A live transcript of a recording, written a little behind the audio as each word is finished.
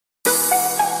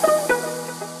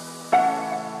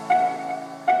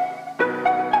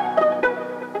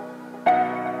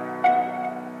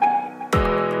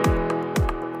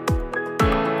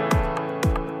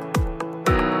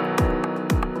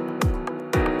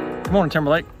Good morning,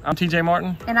 Timberlake. I'm TJ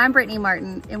Martin. And I'm Brittany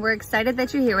Martin, and we're excited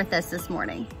that you're here with us this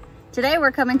morning. Today,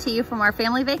 we're coming to you from our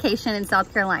family vacation in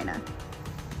South Carolina.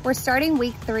 We're starting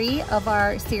week 3 of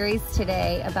our series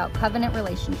today about covenant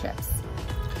relationships.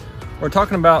 We're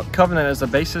talking about covenant as a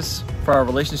basis for our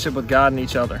relationship with God and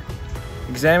each other,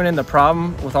 examining the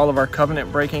problem with all of our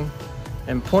covenant breaking,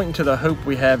 and pointing to the hope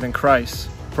we have in Christ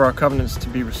for our covenants to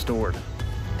be restored.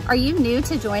 Are you new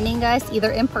to joining us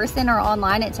either in person or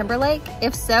online at Timberlake?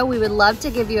 If so, we would love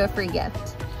to give you a free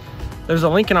gift. There's a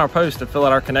link in our post to fill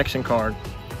out our connection card,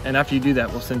 and after you do that,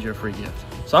 we'll send you a free gift.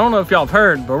 So I don't know if y'all have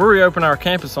heard, but we're reopening our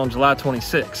campus on July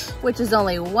 26th. Which is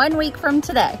only 1 week from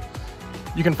today.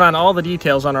 You can find all the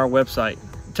details on our website,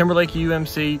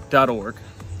 timberlakeumc.org.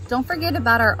 Don't forget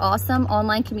about our awesome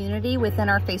online community within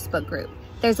our Facebook group.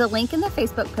 There's a link in the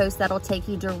Facebook post that'll take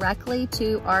you directly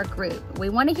to our group. We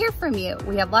want to hear from you.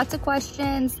 We have lots of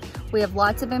questions. We have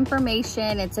lots of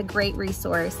information. It's a great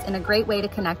resource and a great way to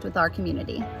connect with our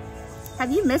community.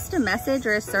 Have you missed a message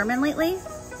or a sermon lately?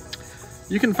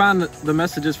 You can find the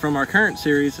messages from our current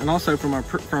series and also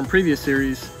from previous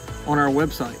series on our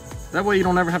website. That way you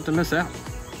don't ever have to miss out.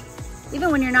 Even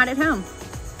when you're not at home.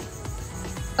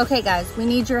 Okay guys, we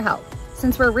need your help.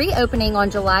 Since we're reopening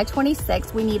on July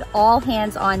 26th, we need all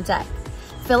hands on deck.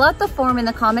 Fill out the form in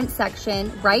the comments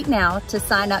section right now to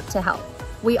sign up to help.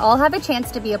 We all have a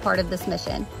chance to be a part of this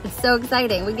mission. It's so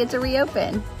exciting, we get to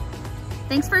reopen.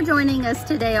 Thanks for joining us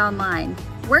today online.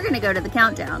 We're gonna go to the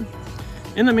countdown.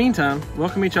 In the meantime,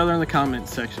 welcome each other in the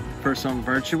comments section for some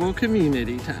virtual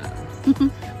community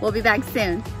time. We'll be back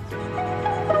soon.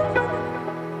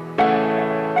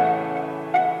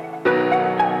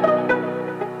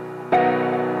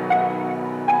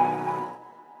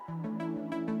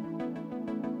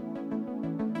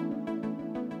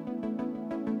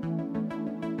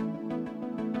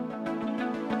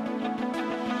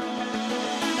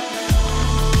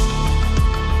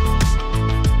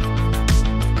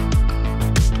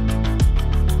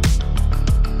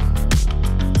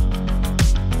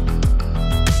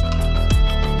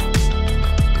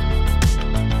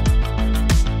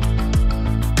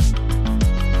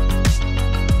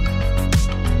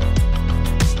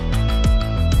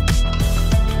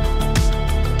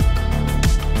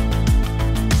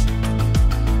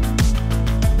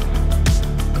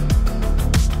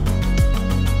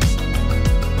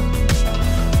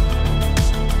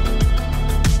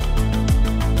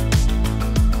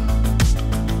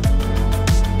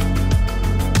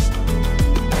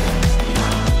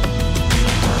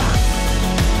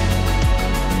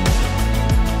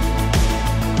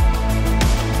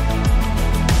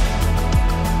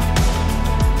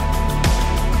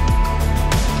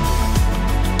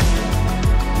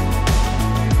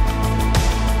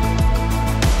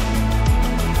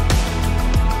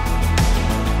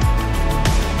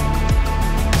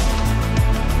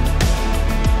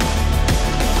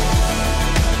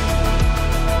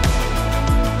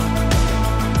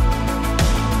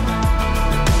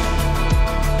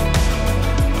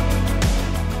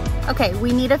 Okay,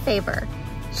 we need a favor.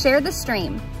 Share the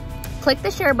stream. Click the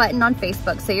share button on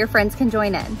Facebook so your friends can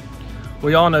join in.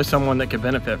 We all know someone that could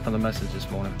benefit from the message this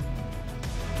morning.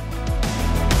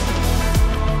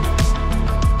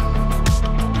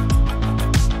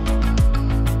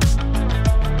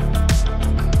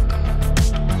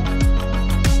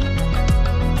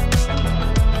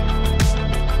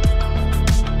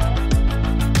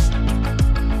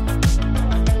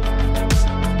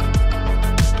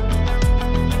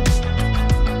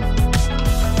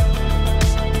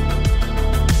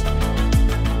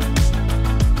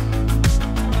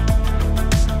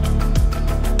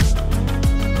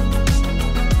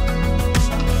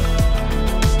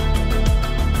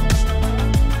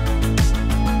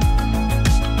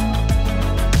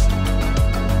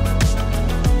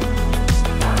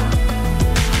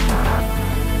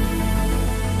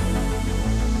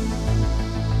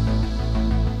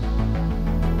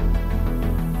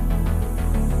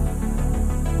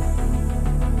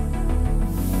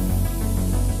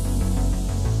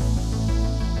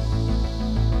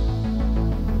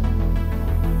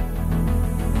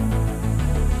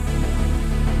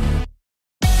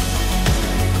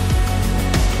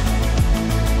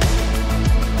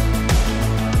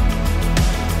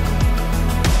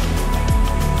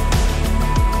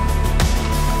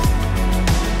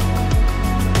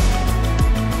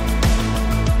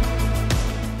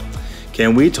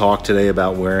 Can we talk today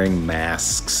about wearing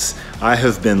masks? I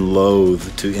have been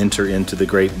loath to enter into the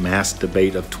great mask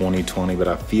debate of 2020, but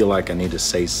I feel like I need to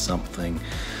say something.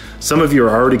 Some of you are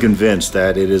already convinced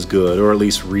that it is good, or at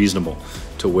least reasonable,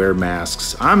 to wear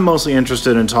masks. I'm mostly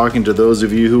interested in talking to those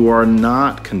of you who are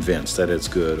not convinced that it's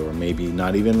good or maybe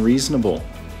not even reasonable.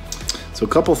 So a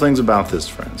couple things about this,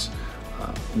 friends.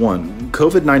 One,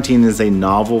 COVID-19 is a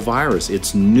novel virus.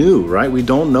 It's new, right? We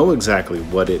don't know exactly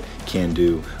what it can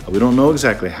do. We don't know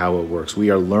exactly how it works.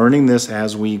 We are learning this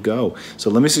as we go. So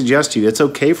let me suggest to you, it's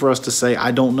okay for us to say,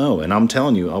 I don't know. And I'm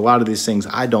telling you, a lot of these things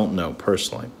I don't know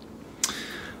personally.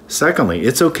 Secondly,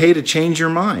 it's okay to change your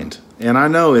mind. And I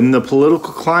know in the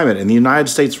political climate in the United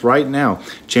States right now,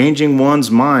 changing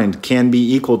one's mind can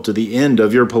be equal to the end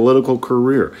of your political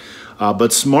career.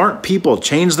 But smart people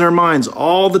change their minds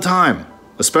all the time.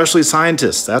 Especially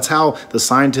scientists. That's how the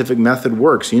scientific method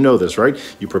works. You know this, right?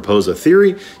 You propose a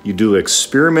theory, you do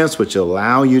experiments which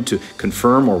allow you to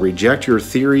confirm or reject your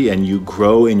theory, and you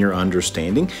grow in your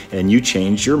understanding, and you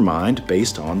change your mind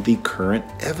based on the current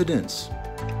evidence.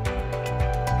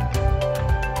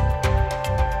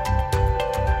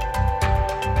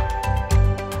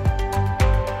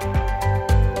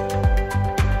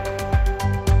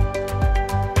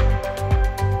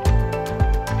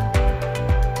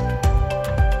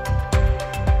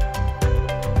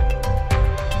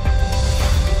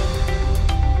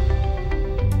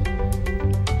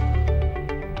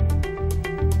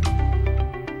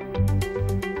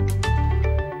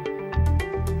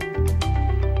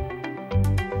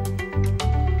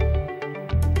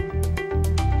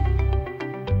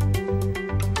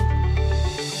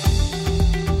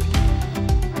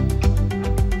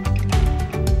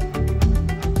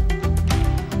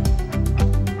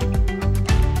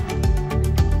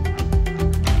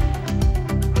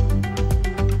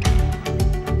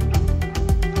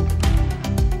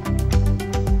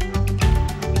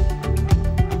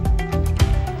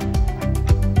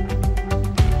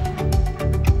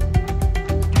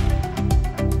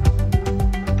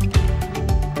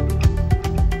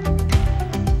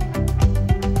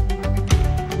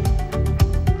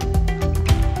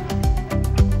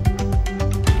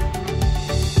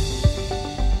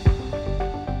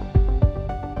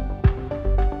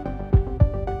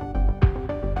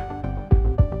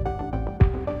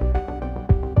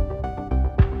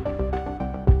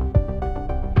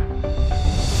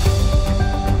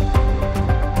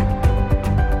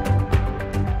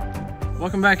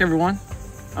 Welcome back, everyone.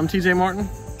 I'm TJ Martin.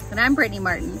 And I'm Brittany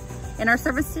Martin. And our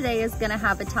service today is going to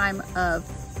have a time of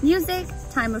music,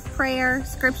 time of prayer,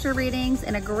 scripture readings,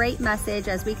 and a great message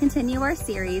as we continue our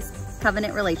series,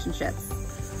 Covenant Relationships.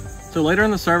 So later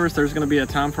in the service, there's going to be a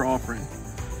time for offering.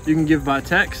 You can give by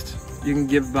text, you can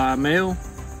give by mail,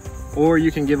 or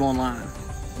you can give online.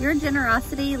 Your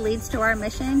generosity leads to our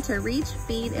mission to reach,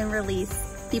 feed, and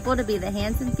release people to be the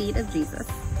hands and feet of Jesus.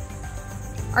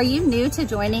 Are you new to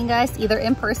joining us either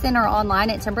in person or online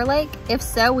at Timberlake? If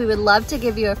so, we would love to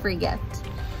give you a free gift.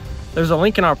 There's a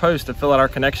link in our post to fill out our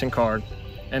connection card,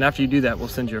 and after you do that, we'll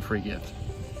send you a free gift.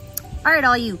 All right,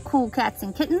 all you cool cats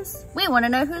and kittens, we want to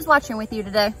know who's watching with you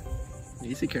today.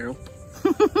 Easy, Carol.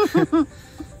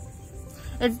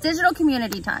 It's digital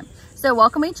community time, so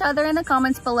welcome each other in the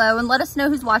comments below and let us know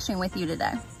who's watching with you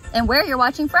today and where you're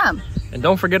watching from. And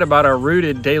don't forget about our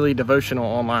Rooted daily devotional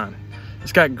online.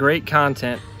 It's got great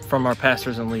content from our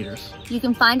pastors and leaders. You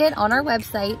can find it on our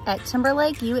website at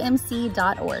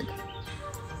timberlakeumc.org.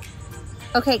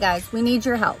 Okay guys, we need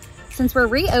your help. Since we're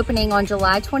reopening on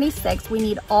July 26th, we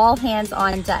need all hands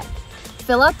on deck.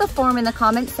 Fill out the form in the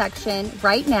comments section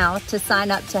right now to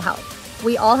sign up to help.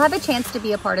 We all have a chance to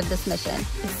be a part of this mission.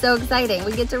 It's so exciting,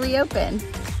 we get to reopen.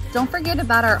 Don't forget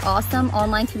about our awesome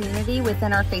online community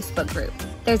within our Facebook group.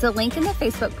 There's a link in the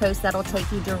Facebook post that'll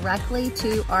take you directly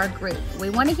to our group.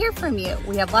 We want to hear from you.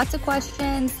 We have lots of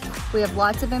questions. We have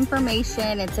lots of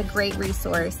information. It's a great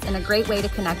resource and a great way to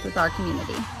connect with our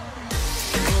community.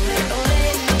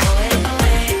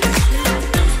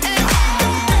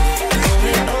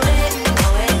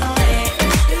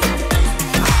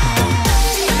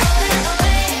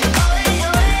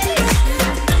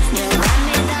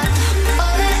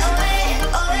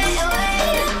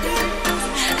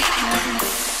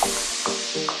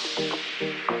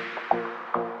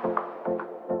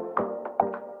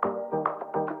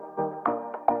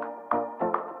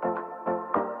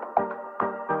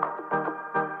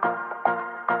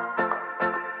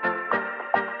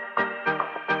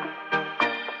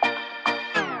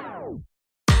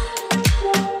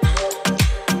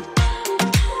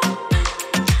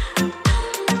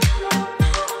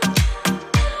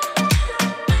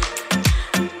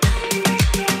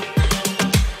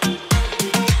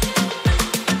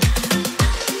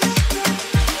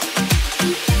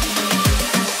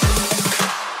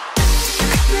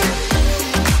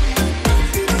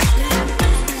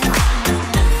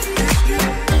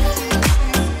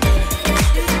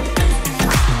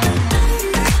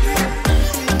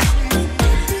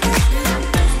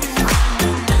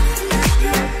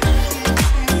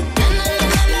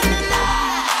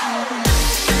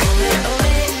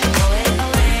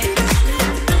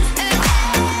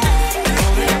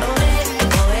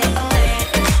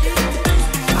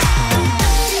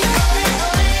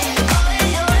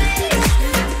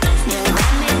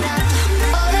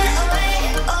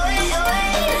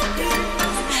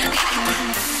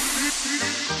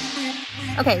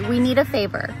 Okay, we need a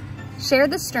favor. Share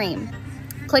the stream.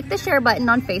 Click the share button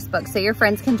on Facebook so your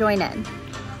friends can join in.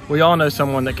 We all know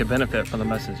someone that could benefit from the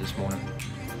message this morning.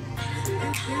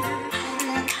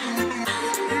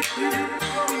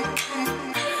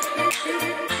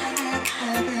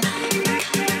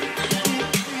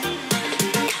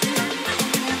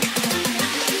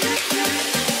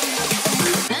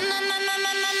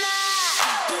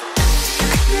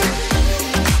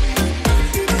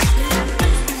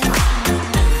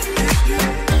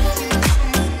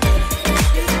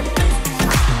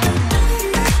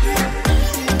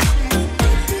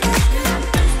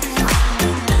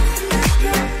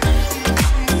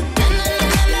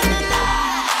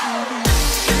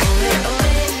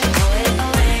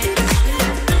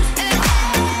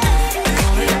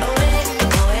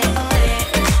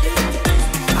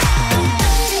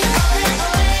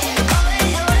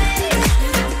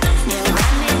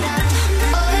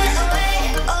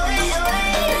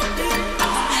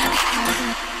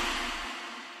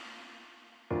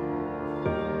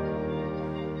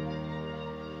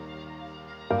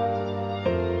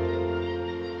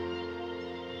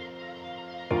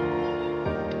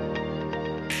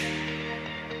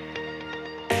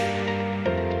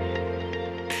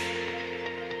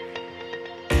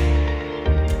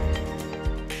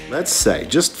 Let's say,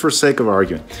 just for sake of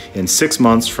argument, in 6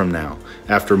 months from now,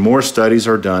 after more studies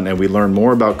are done and we learn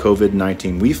more about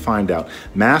COVID-19, we find out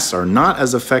masks are not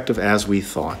as effective as we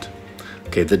thought.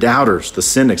 Okay, the doubters, the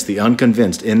cynics, the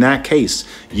unconvinced, in that case,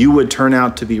 you would turn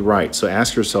out to be right. So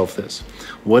ask yourself this: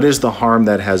 what is the harm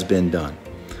that has been done?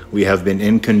 We have been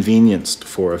inconvenienced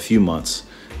for a few months,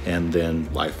 and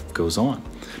then life goes on.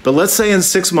 But let's say in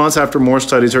 6 months, after more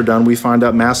studies are done, we find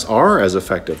out masks are as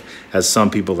effective as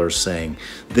some people are saying.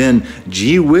 Then,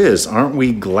 gee whiz, aren't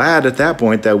we glad at that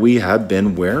point that we have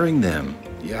been wearing them?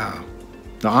 Yeah.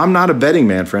 Now, I'm not a betting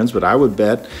man, friends, but I would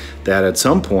bet that at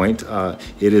some point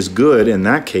it is good in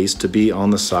that case to be on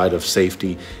the side of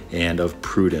safety and of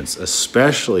prudence,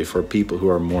 especially for people who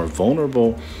are more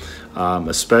vulnerable,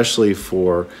 especially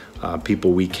for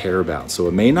people we care about. So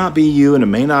it may not be you and it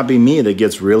may not be me that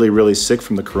gets really, really sick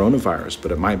from the coronavirus,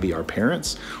 but it might be our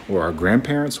parents or our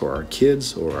grandparents or our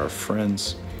kids or our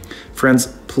friends. Friends,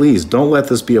 please don't let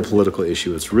this be a political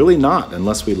issue. It's really not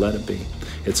unless we let it be.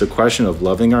 It's a question of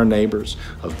loving our neighbors,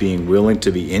 of being willing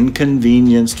to be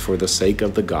inconvenienced for the sake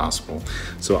of the gospel.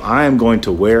 So I am going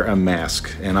to wear a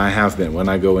mask, and I have been when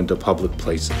I go into public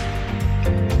places.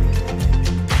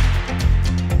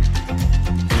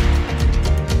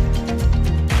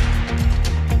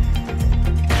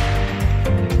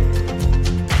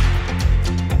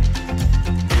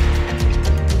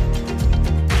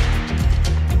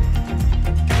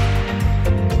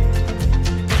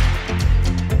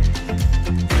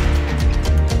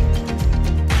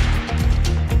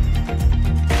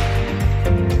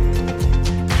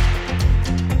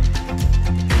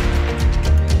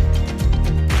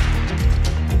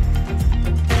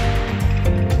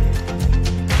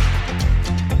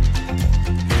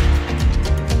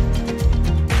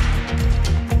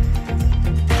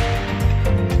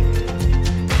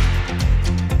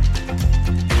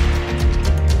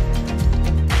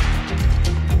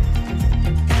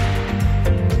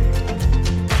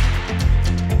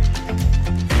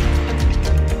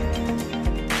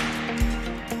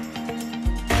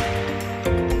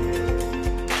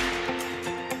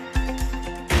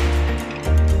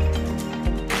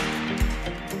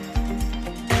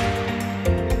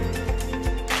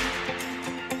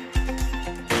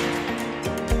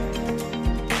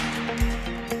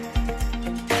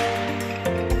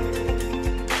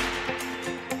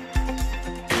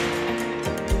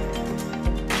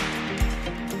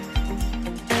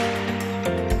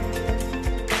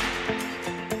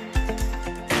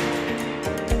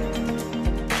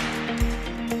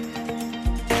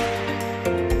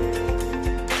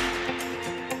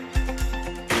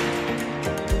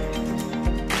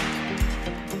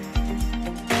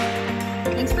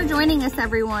 Thanks for joining us,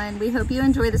 everyone. We hope you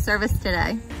enjoy the service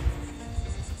today.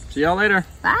 See y'all later.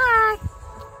 Bye.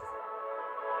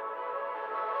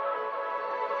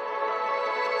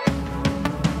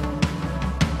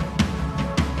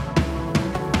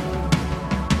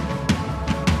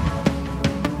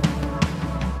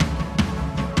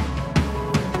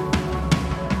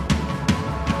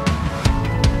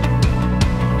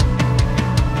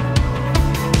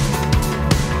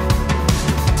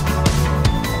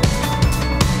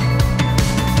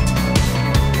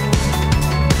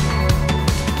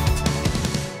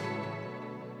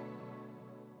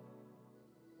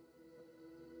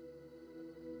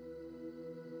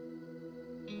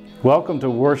 Welcome to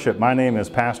worship. My name is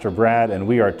Pastor Brad, and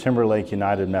we are Timberlake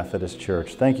United Methodist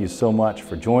Church. Thank you so much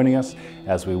for joining us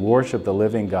as we worship the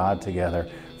living God together.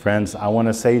 Friends, I want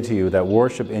to say to you that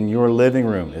worship in your living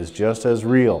room is just as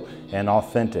real and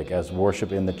authentic as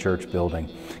worship in the church building.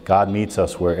 God meets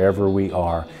us wherever we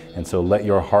are, and so let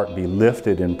your heart be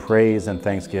lifted in praise and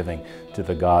thanksgiving to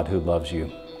the God who loves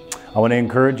you. I want to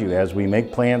encourage you as we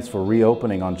make plans for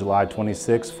reopening on July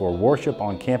 26th for worship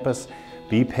on campus.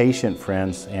 Be patient,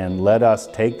 friends, and let us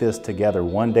take this together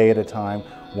one day at a time,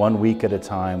 1 week at a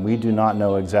time. We do not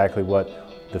know exactly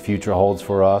what the future holds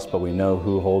for us, but we know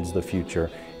who holds the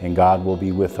future, and God will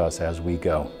be with us as we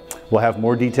go. We'll have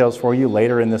more details for you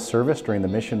later in this service during the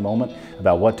mission moment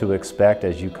about what to expect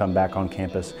as you come back on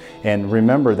campus. And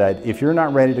remember that if you're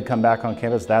not ready to come back on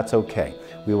campus, that's okay.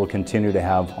 We will continue to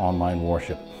have online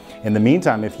worship. In the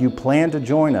meantime, if you plan to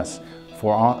join us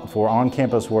for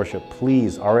on-campus worship,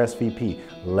 please RSVP.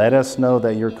 Let us know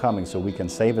that you're coming so we can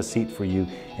save a seat for you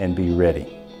and be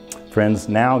ready. Friends,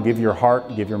 now give your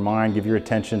heart, give your mind, give your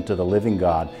attention to the living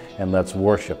God, and let's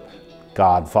worship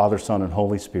God, Father, Son, and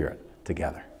Holy Spirit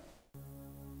together.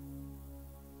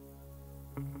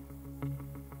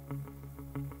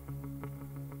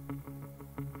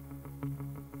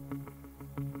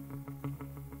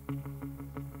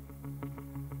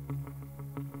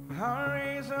 I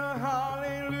raise a hallelujah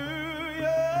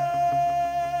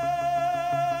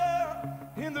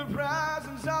in the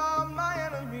presence of my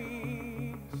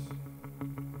enemies.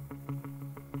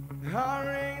 I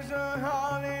raise a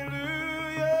hallelujah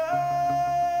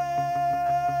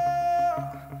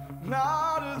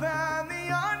louder than the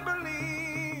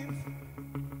unbelief.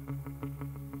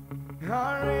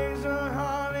 I raise a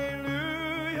hallelujah.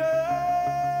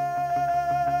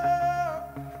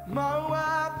 My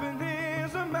weapon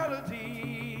is a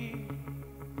melody.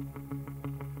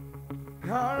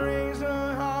 I raise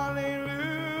a hallelujah.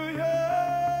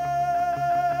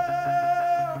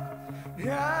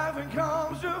 Heaven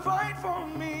comes to fight for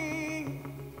me.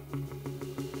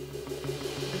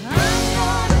 I'm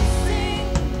gonna sing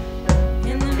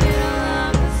in the middle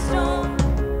of the storm.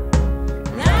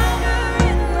 Louder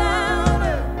and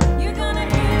louder, you're gonna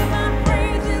hear my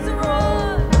praises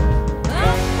roar.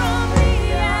 Up from the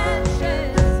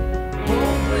ashes,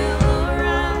 hope will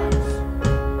arise.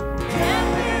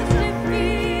 Death is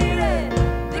defeated.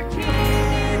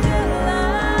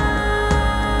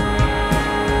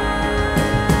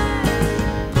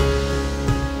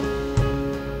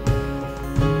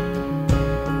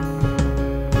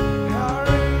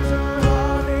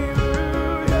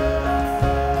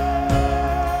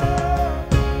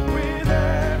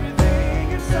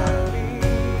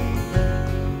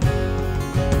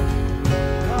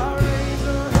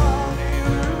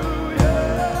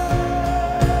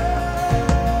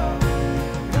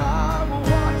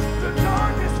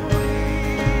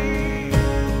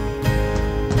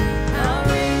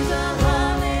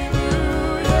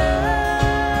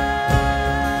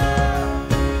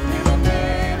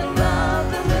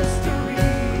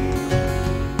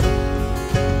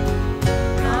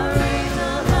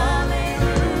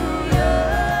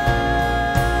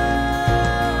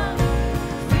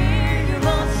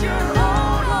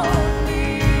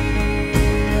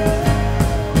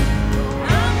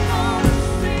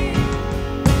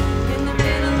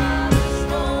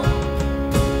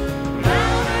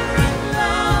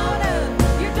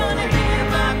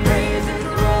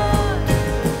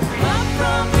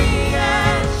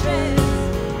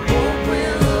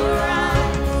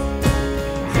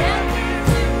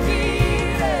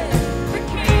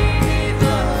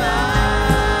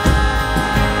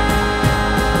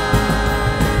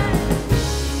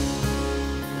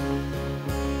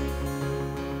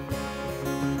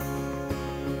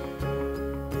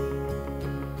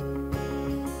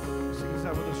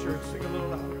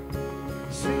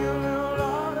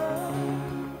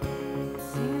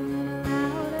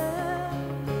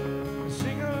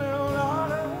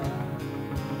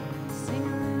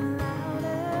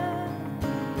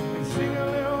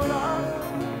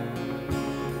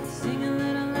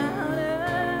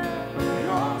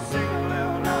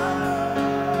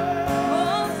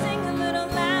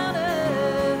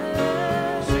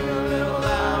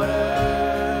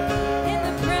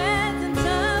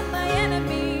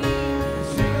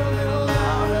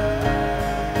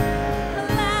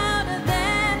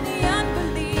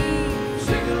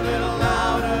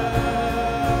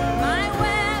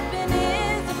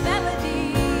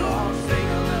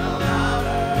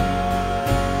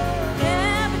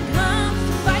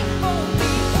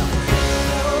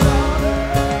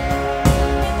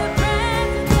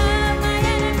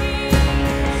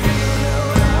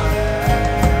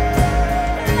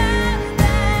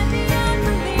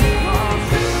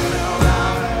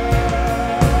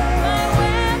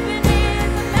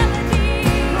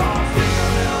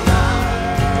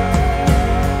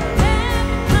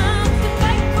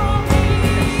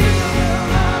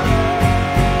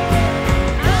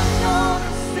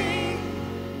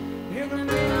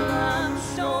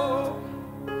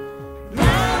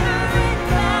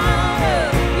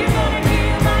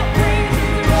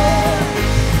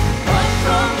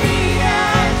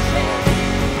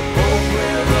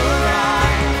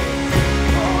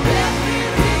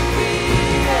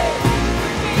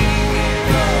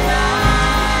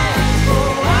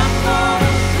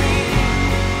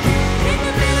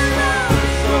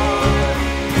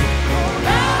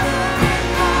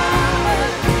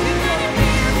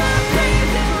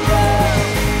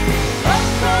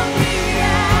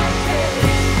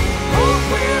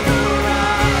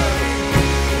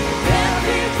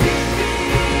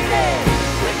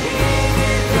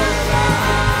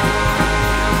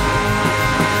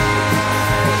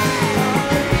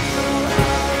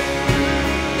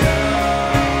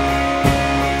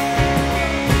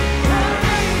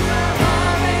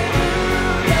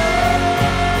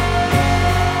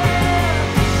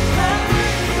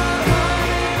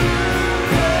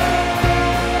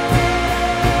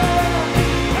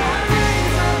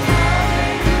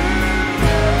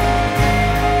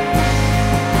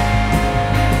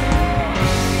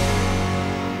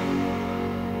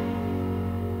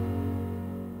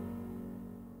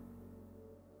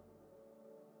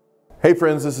 Hey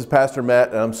friends, this is Pastor Matt,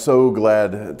 and I'm so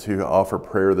glad to offer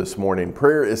prayer this morning.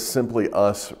 Prayer is simply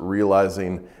us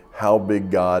realizing how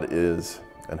big God is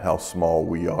and how small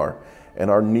we are, and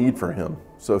our need for Him.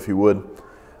 So if you would,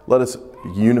 let us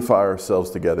unify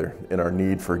ourselves together in our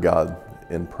need for God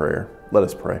in prayer. Let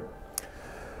us pray.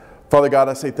 Father God,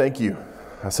 I say thank you.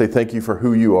 I say thank you for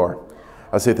who you are.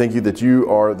 I say thank you that you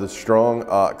are the strong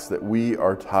ox that we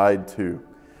are tied to,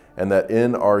 and that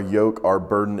in our yoke our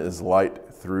burden is light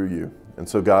through you. And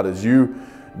so God, as you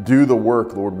do the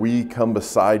work, Lord, we come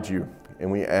beside you and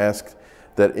we ask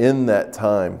that in that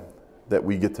time that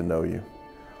we get to know you.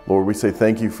 Lord, we say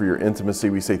thank you for your intimacy.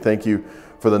 We say thank you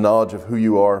for the knowledge of who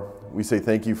you are. We say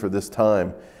thank you for this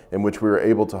time in which we are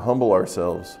able to humble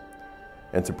ourselves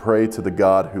and to pray to the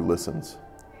God who listens.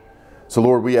 So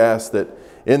Lord, we ask that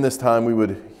in this time we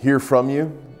would hear from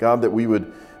you, God, that we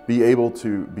would be able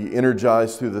to be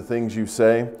energized through the things you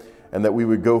say, and that we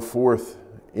would go forth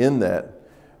in that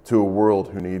to a world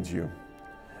who needs you.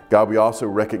 God, we also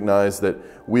recognize that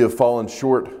we have fallen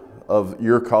short of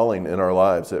your calling in our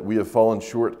lives, that we have fallen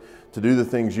short to do the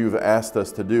things you've asked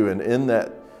us to do, and in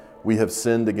that we have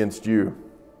sinned against you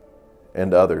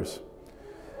and others.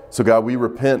 So God, we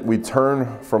repent, we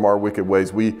turn from our wicked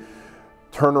ways, we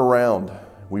turn around,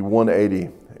 we 180,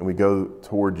 and we go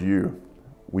toward you.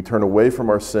 We turn away from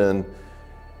our sin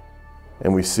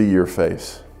and we see your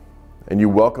face. And you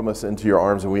welcome us into your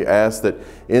arms, and we ask that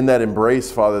in that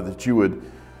embrace, Father, that you would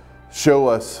show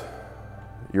us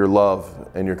your love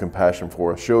and your compassion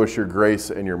for us. Show us your grace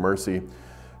and your mercy.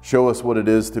 Show us what it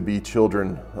is to be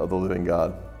children of the living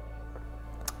God.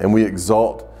 And we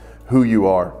exalt who you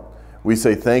are. We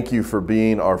say thank you for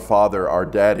being our Father, our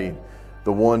Daddy,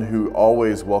 the one who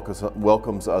always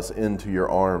welcomes us into your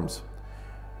arms.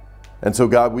 And so,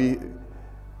 God, we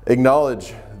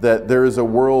acknowledge that there is a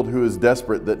world who is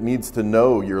desperate, that needs to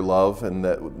know your love and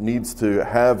that needs to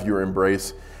have your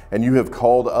embrace. And you have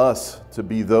called us to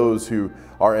be those who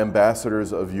are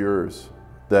ambassadors of yours,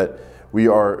 that we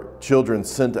are children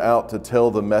sent out to tell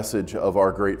the message of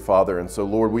our great Father. And so,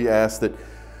 Lord, we ask that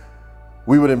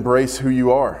we would embrace who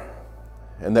you are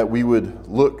and that we would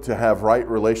look to have right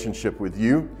relationship with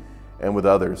you and with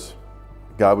others.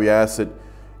 God, we ask that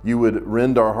you would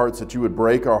rend our hearts, that you would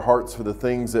break our hearts for the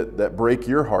things that break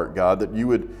your heart, God, that you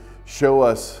would show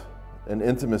us an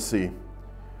intimacy,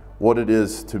 what it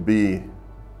is to be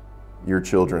your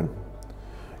children.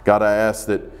 God, I ask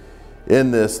that in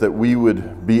this, that we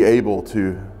would be able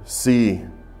to see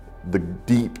the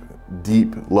deep,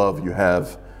 deep love you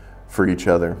have for each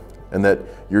other, and that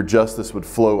your justice would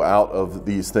flow out of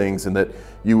these things, and that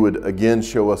you would again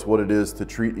show us what it is to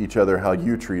treat each other how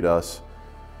you treat us.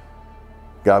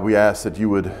 God, we ask that you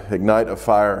would ignite a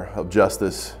fire of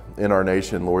justice in our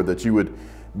nation, Lord, that you would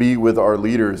be with our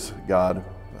leaders, God.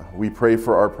 We pray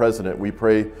for our president. We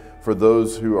pray for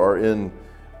those who are in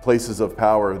places of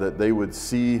power, that they would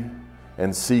see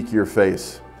and seek your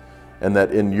face, and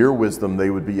that in your wisdom they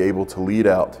would be able to lead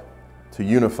out, to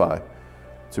unify,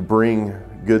 to bring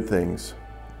good things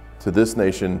to this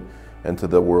nation and to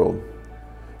the world.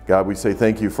 God, we say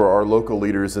thank you for our local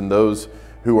leaders and those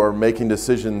who are making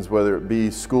decisions, whether it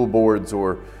be school boards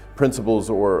or principals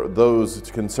or those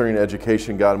concerning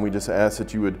education, God, and we just ask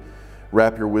that you would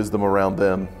wrap your wisdom around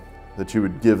them, that you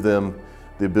would give them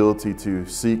the ability to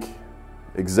seek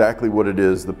exactly what it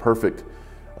is, the perfect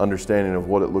understanding of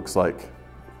what it looks like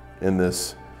in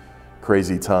this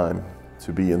crazy time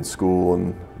to be in school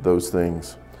and those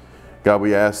things. God,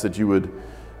 we ask that you would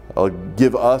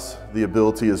give us the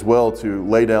ability as well to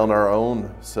lay down our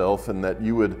own self, and that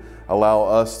you would allow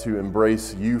us to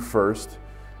embrace you first,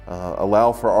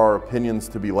 allow for our opinions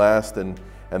to be last, and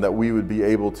that we would be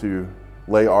able to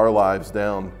lay our lives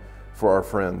down for our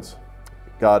friends.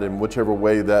 God, in whichever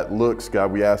way that looks,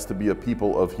 God, we ask to be a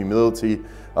people of humility,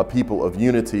 a people of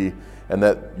unity, and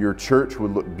that your church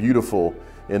would look beautiful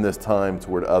in this time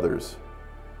toward others.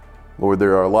 Lord,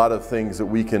 there are a lot of things that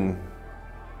we can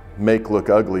make look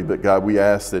ugly, but God, we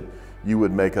ask that you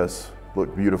would make us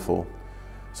look beautiful.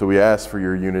 So we ask for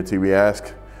your unity. We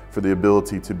ask for the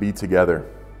ability to be together.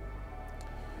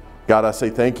 God, I say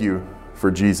thank you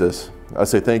for Jesus. I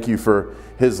say thank you for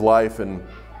his life and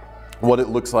what it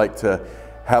looks like to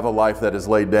have a life that is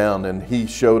laid down, and he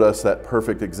showed us that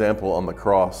perfect example on the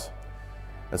cross.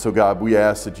 And so God, we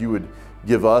ask that you would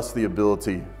give us the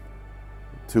ability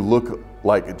to look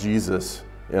like Jesus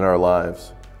in our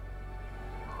lives.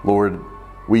 Lord,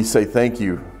 we say thank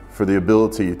you for the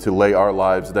ability to lay our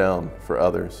lives down for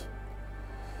others.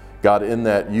 God, in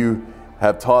that you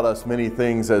have taught us many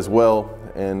things as well,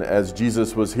 and as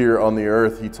Jesus was here on the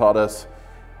earth, he taught us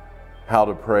how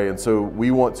to pray. And so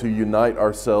we want to unite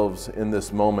ourselves in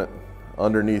this moment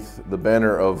underneath the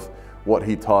banner of what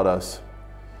he taught us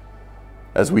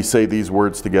as we say these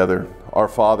words together. Our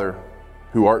Father,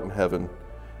 who art in heaven,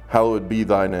 hallowed be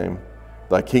thy name.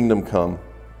 Thy kingdom come,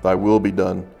 thy will be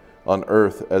done, on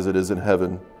earth as it is in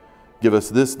heaven. Give us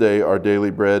this day our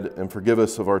daily bread, and forgive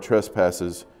us of our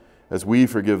trespasses, as we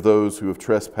forgive those who have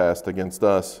trespassed against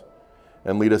us.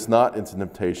 And lead us not into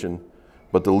temptation,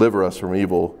 but deliver us from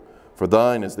evil. For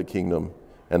thine is the kingdom,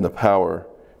 and the power,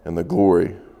 and the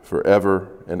glory, forever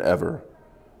and ever.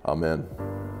 Amen.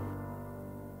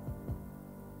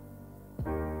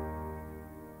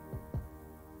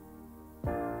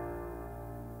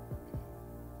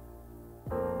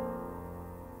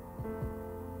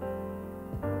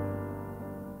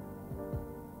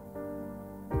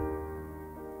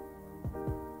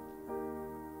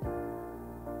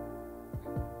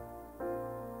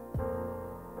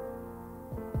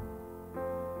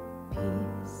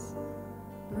 Peace,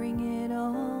 bring it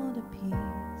all to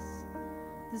peace.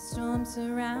 The storm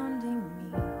surrounding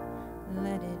me,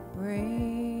 let it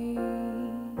break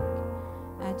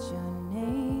at your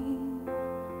name.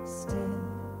 Still,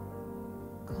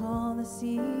 call the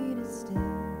sea to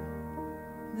still,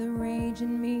 the rage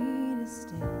in me to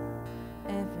still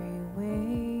every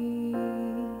wave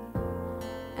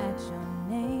at your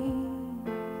name.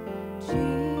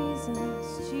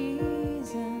 Jesus,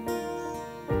 Jesus,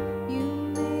 you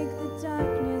make the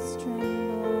darkness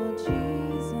tremble.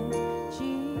 Jesus,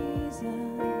 Jesus,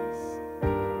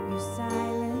 you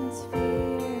silence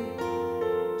fear.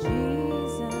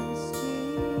 Jesus,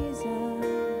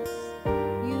 Jesus,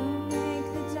 you make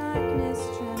the darkness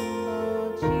tremble.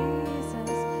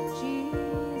 Jesus,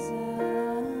 Jesus,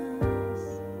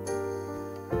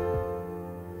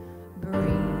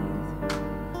 breathe,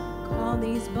 call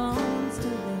these bones to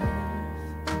live,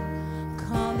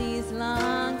 call these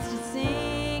lungs to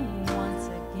sing once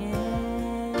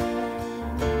again.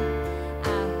 I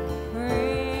will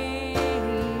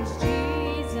praise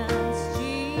Jesus,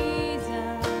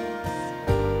 Jesus,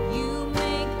 you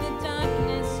make the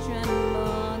darkness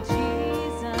tremble.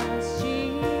 Jesus,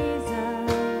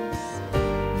 Jesus,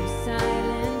 you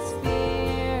silence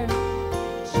fear.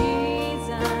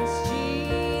 Jesus,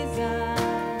 Jesus,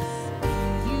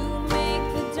 you make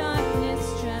the darkness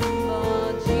tremble.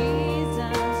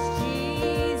 Jesus,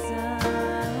 Jesus,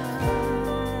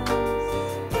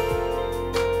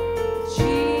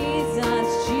 Jesus,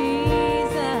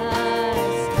 Jesus,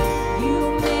 you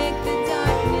make the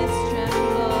darkness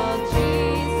tremble.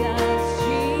 Jesus,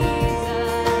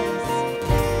 Jesus,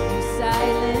 you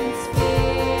silence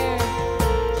fear.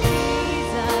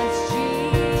 Jesus,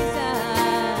 Jesus,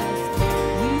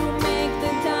 you make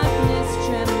the darkness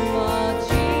tremble.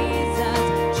 Jesus,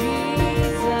 Jesus,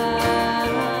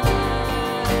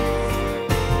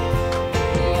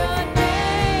 your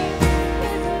name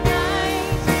is a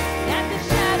light that the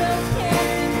shadows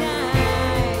can't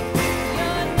deny.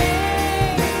 Your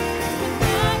name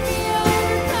cannot be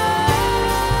overcome.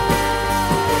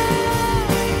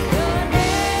 Your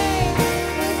name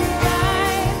is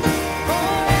alive,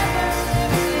 forever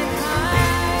lifted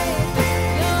high.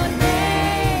 Your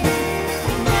name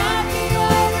cannot be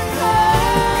overcome.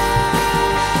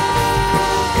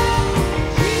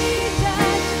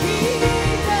 Jesus, Jesus,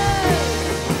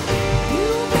 you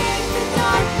make the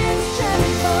darkness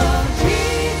tremble.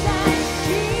 Jesus,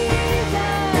 Jesus,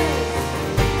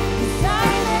 you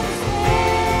silence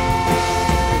fear.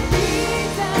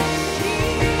 Jesus,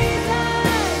 Jesus,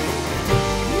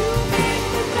 you make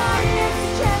the darkness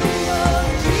tremble.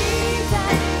 Jesus,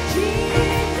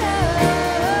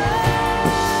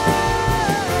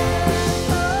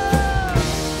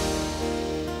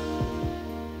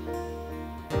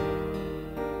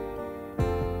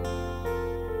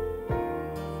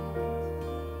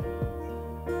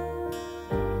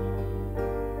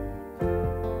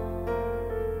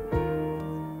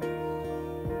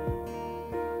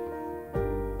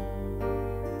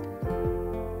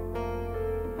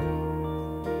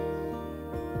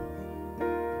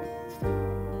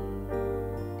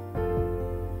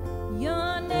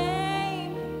 your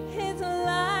name is a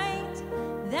light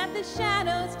that the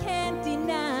shadows can't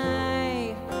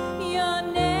deny. Your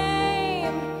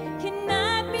name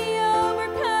cannot be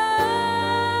overcome.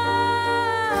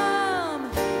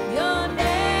 Your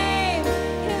name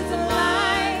is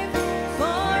alive,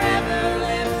 forever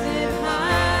lifted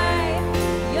high.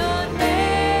 Your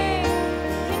name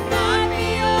cannot be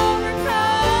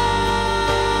overcome.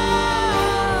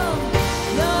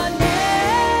 Your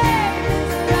name is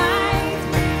a light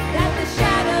that the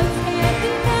shadows can't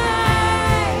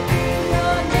deny.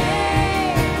 Your name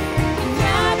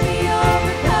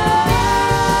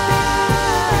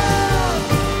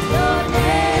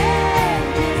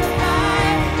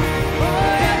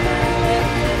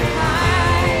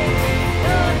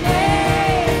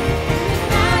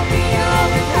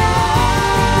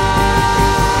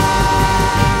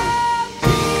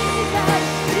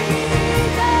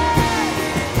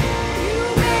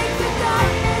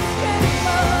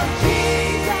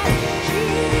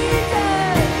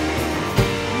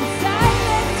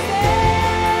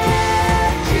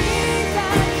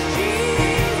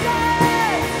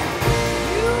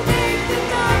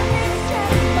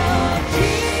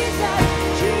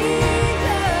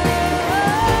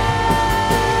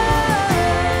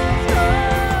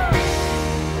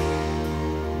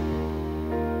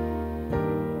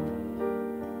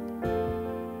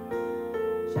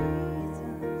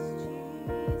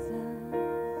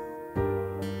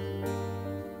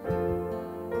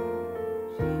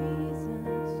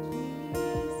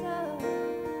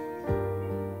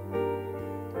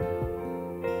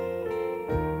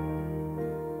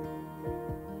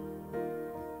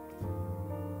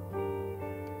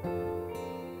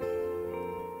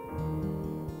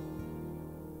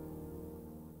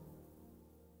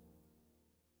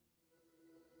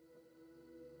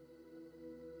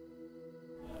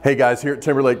Hey guys, here at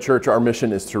Timberlake Church, our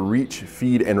mission is to reach,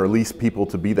 feed, and release people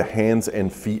to be the hands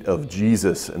and feet of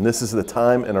Jesus. And this is the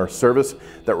time in our service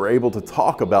that we're able to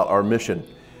talk about our mission.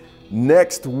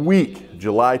 Next week,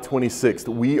 July 26th,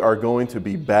 we are going to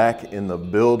be back in the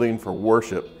building for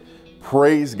worship.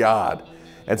 Praise God.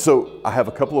 And so I have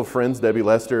a couple of friends, Debbie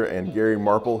Lester and Gary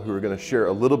Marple, who are going to share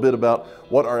a little bit about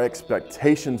what our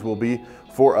expectations will be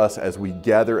for us as we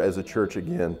gather as a church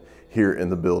again here in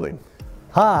the building.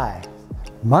 Hi,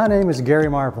 my name is Gary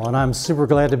Marple, and I'm super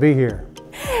glad to be here.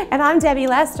 And I'm Debbie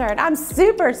Lester, and I'm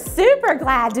super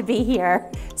glad to be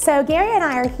here. So Gary and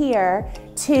I are here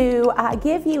to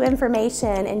give you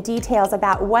information and details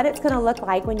about what it's going to look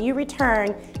like when you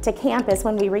return to campus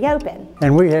when we reopen.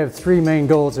 And we have three main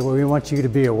goals that we want you to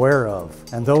be aware of,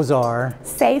 and those are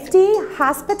Safety,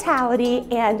 hospitality,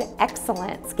 and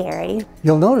excellence, Gary.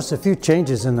 You'll notice a few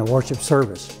changes in the worship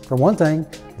service. For one thing,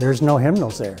 there's no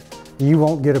hymnals there. You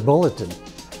won't get a bulletin.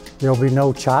 There'll be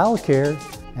no child care,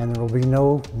 and there will be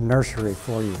no nursery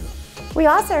for you. We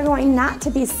also are going not to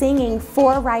be singing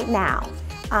for right now.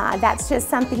 That's just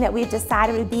something that we've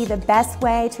decided would be the best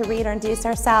way to reintroduce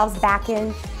ourselves back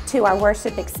into our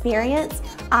worship experience.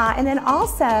 And then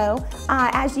also,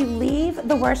 as you leave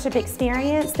the worship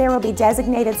experience, there will be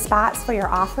designated spots for your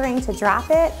offering to drop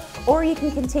it, or you can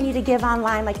continue to give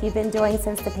online like you've been doing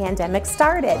since the pandemic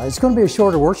started. It's going to be a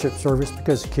shorter worship service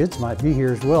because kids might be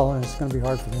here as well, and it's going to be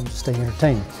hard for them to stay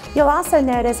entertained. You'll also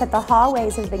notice that the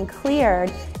hallways have been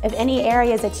cleared of any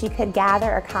areas that you could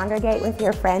gather or congregate with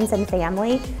your friends and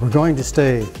family. We're going to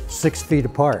stay 6 feet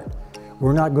apart.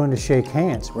 We're not going to shake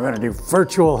hands. We're going to do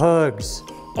virtual hugs.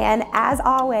 And as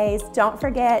always, don't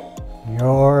forget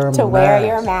to wear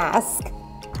your mask.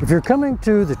 If you're coming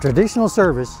to the traditional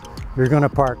service, you're going to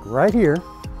park right here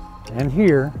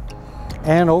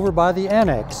and over by the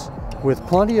annex with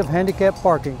plenty of handicap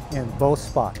parking in both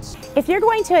spots. If you're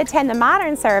going to attend the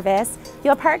modern service,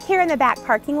 you'll park here in the back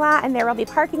parking lot, and there will be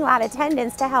parking lot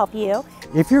attendants to help you.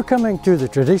 If you're coming to the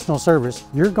traditional service,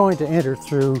 you're going to enter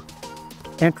through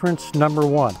entrance number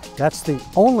 1. That's the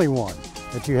only one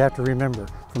that you have to remember.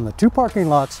 From the 2 parking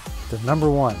lots to number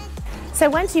 1. So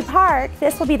once you park,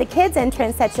 this will be the kids'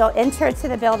 entrance that you'll enter to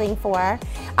the building for.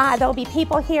 There'll be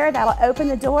people here that will open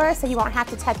the door so you won't have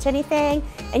to touch anything,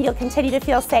 and you'll continue to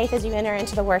feel safe as you enter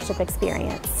into the worship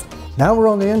experience. Now we're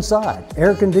on the inside,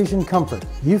 air-conditioned comfort.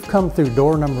 You've come through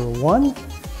door number 1,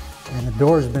 and the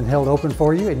door has been held open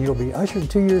for you, and you'll be ushered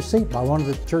to your seat by one of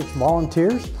the church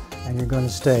volunteers, and you're going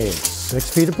to stay 6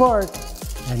 feet apart,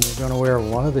 and you're going to wear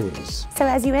one of these. So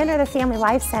as you enter the Family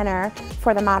Life Center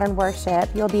for the modern worship,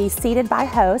 you'll be seated by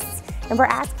hosts, and we're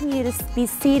asking you to be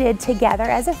seated together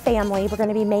as a family. We're going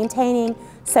to be maintaining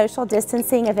social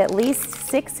distancing of at least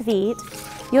 6 feet.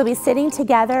 You'll be sitting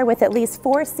together with at least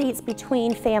 4 seats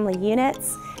between family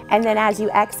units. And then as you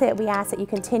exit, we ask that you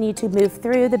continue to move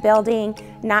through the building,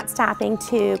 not stopping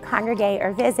to congregate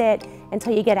or visit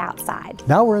until you get outside.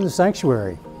 Now we're in the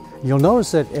sanctuary. You'll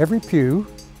notice that every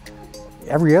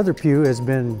other pew has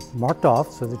been marked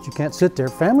off so that you can't sit there.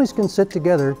 Families can sit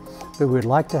together, but we'd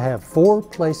like to have 4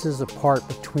 places apart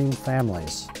between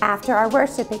families. After our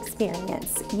worship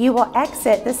experience, you will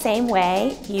exit the same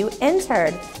way you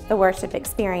entered the worship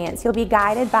experience. You'll be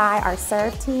guided by our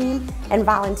serve team and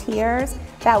volunteers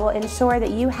that will ensure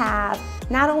that you have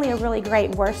not only a really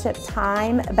great worship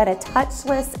time, but a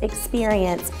touchless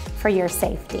experience for your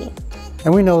safety.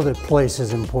 And we know that place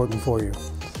is important for you.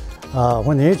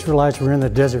 When the Israelites were in the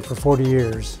desert for 40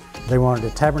 years, they wanted a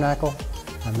tabernacle,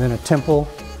 and then a temple,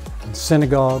 and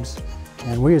synagogues,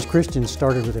 and we as Christians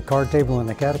started with a card table in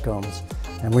the catacombs,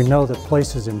 and we know that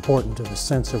place is important to the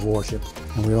sense of worship,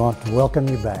 and we want to welcome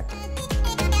you back.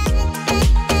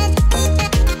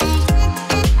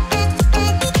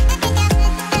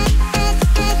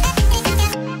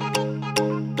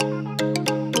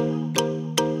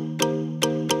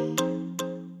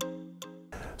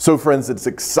 So friends, it's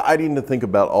exciting to think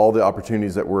about all the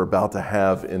opportunities that we're about to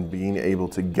have in being able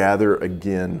to gather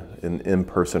again in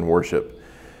in-person worship.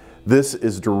 This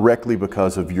is directly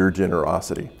because of your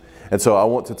generosity. And so I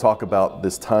want to talk about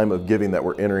this time of giving that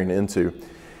we're entering into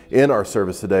in our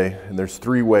service today. And there's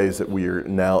 3 ways that we are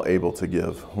now able to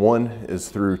give. One is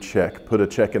through check. Put a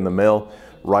check in the mail,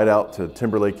 write out to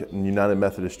Timberlake United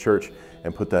Methodist Church,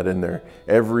 and put that in there.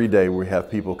 Every day we have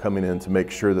people coming in to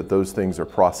make sure that those things are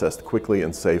processed quickly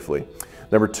and safely.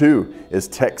 Number 2 is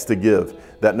text to give.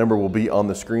 That number will be on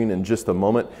the screen in just a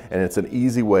moment, and it's an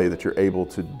easy way that you're able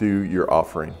to do your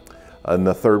offering. And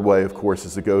the 3rd way, of course,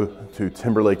 is to go to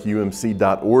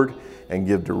timberlakeumc.org and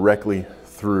give directly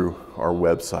through our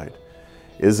website.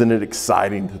 Isn't it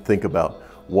exciting to think about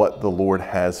what the Lord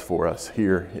has for us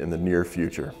here in the near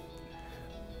future?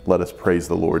 Let us praise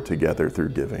the Lord together through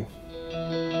giving.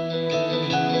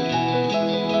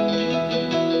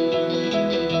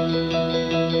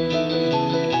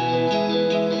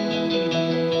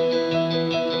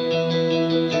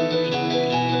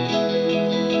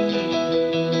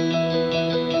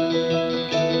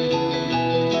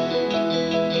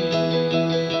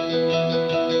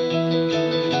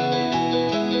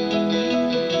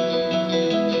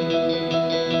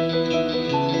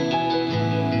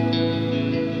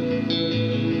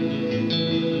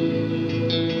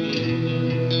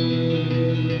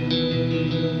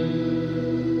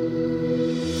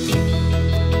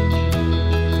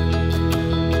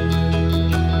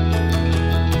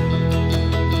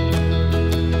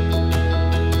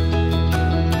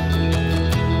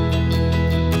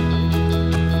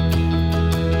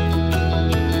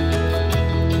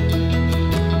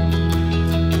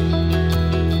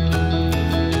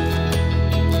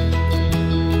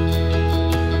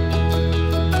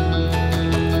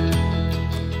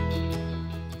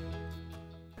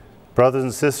 Brothers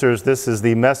and sisters, this is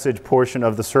the message portion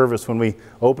of the service when we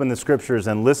open the scriptures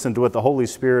and listen to what the Holy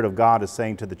Spirit of God is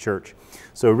saying to the church.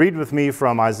 So read with me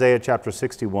from Isaiah chapter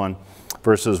 61,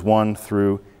 verses 1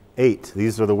 through 8.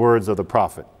 These are the words of the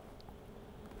prophet.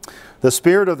 The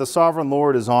Spirit of the Sovereign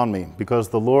Lord is on me, because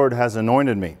the Lord has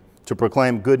anointed me to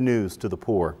proclaim good news to the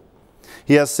poor.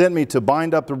 He has sent me to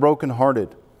bind up the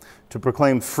brokenhearted, to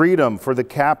proclaim freedom for the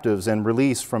captives and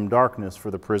release from darkness for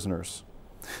the prisoners,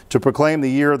 to proclaim the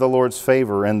year of the Lord's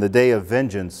favor and the day of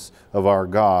vengeance of our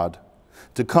God,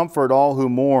 to comfort all who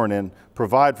mourn and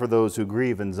provide for those who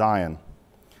grieve in Zion,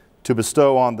 to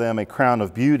bestow on them a crown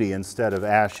of beauty instead of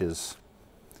ashes,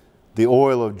 the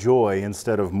oil of joy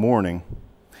instead of mourning,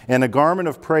 and a garment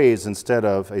of praise instead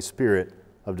of a spirit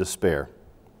of despair.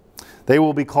 They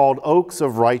will be called oaks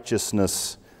of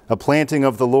righteousness, a planting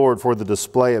of the Lord for the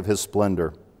display of his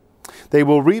splendor. They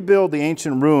will rebuild the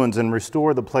ancient ruins and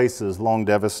restore the places long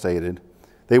devastated.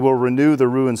 They will renew the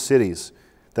ruined cities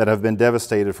that have been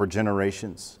devastated for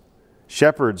generations.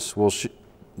 Strangers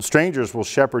will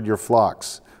shepherd your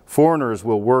flocks. Foreigners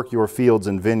will work your fields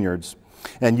and vineyards.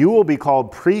 And you will be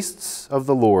called priests of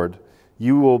the Lord.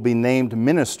 You will be named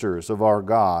ministers of our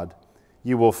God.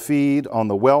 You will feed on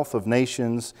the wealth of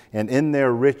nations, and in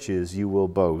their riches you will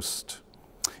boast.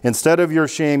 Instead of your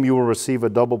shame, you will receive a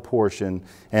double portion,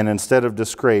 and instead of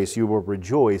disgrace, you will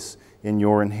rejoice in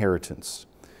your inheritance.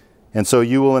 And so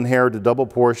you will inherit a double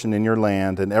portion in your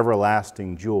land, and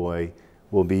everlasting joy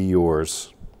will be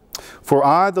yours. For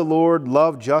I, the Lord,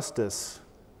 love justice.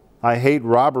 I hate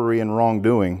robbery and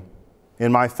wrongdoing.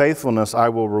 In my faithfulness, I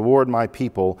will reward my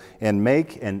people and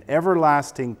make an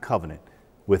everlasting covenant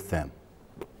with them.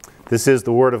 This is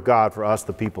the word of God for us,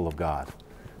 the people of God.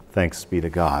 Thanks be to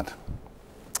God.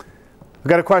 I've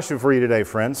got a question for you today,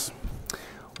 friends.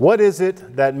 What is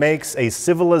it that makes a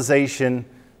civilization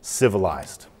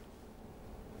civilized?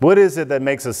 What is it that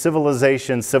makes a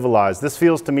civilization civilized? This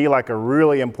feels to me like a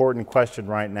really important question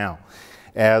right now,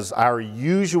 as our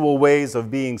usual ways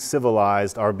of being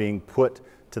civilized are being put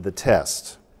to the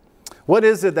test. What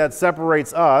is it that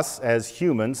separates us as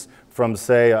humans from,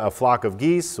 say, a flock of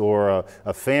geese or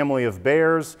a family of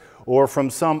bears, or from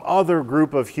some other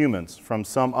group of humans from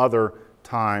some other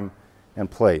time and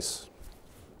place?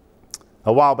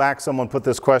 A while back, someone put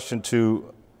this question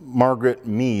to Margaret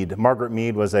Mead. Margaret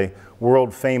Mead was a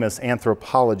world-famous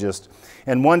anthropologist.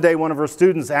 And one day, one of her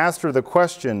students asked her the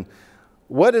question,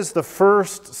 what is the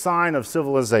first sign of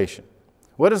civilization?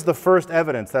 What is the first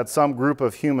evidence that some group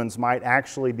of humans might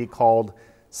actually be called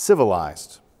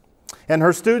civilized? And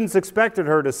her students expected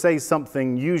her to say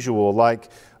something usual, like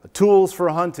tools for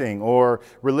hunting, or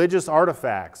religious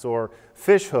artifacts, or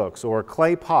fish hooks, or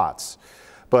clay pots.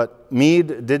 But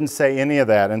Mead didn't say any of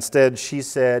that. Instead, she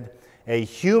said, a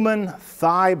human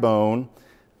thigh bone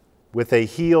with a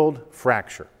healed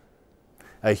fracture.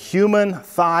 A human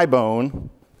thigh bone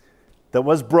that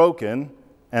was broken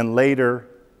and later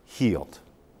healed.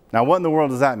 Now, what in the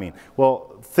world does that mean?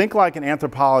 Well, think like an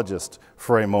anthropologist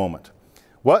for a moment.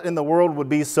 What in the world would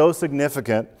be so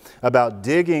significant about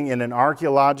digging in an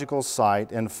archaeological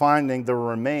site and finding the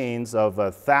remains of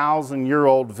a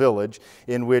 1,000-year-old village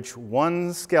in which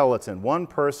one skeleton, one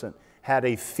person, had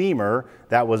a femur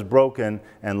that was broken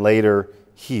and later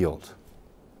healed?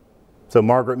 So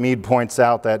Margaret Mead points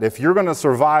out that if you're going to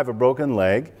survive a broken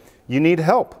leg, you need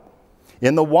help.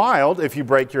 In the wild, if you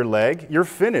break your leg, you're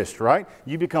finished, right?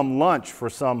 You become lunch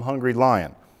for some hungry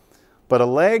lion. But a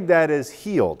leg that is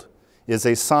healed is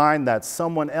a sign that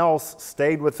someone else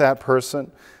stayed with that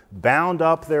person, bound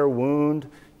up their wound,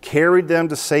 carried them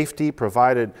to safety,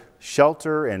 provided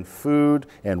shelter and food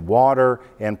and water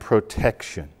and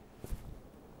protection.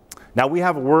 Now we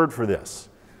have a word for this.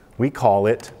 We call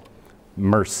it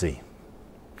mercy.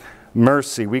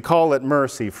 Mercy. We call it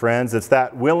mercy, friends. It's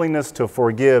that willingness to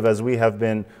forgive as we have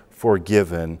been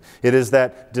forgiven. It is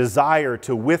that desire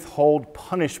to withhold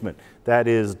punishment that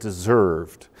is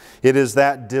deserved. It is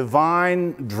that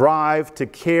divine drive to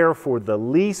care for the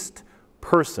least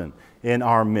person in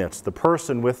our midst, the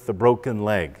person with the broken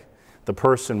leg, the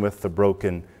person with the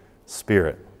broken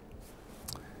spirit.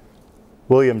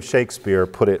 William Shakespeare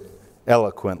put it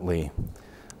eloquently.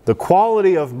 The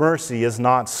quality of mercy is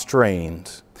not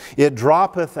strained. It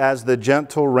droppeth as the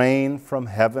gentle rain from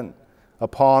heaven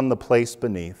upon the place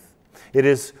beneath. It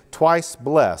is twice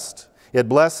blessed. It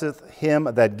blesseth him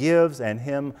that gives and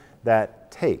him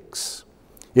that takes.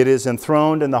 It is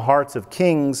enthroned in the hearts of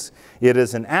kings. It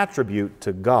is an attribute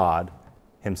to God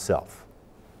himself.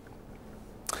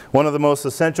 One of the most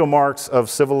essential marks of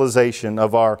civilization,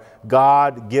 of our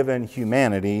God-given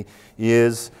humanity,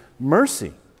 is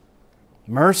mercy.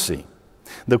 Mercy.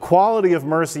 The quality of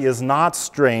mercy is not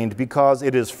strained because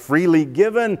it is freely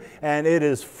given and it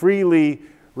is freely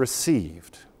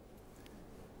received.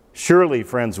 Surely,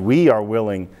 friends, we are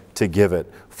willing to give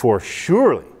it, for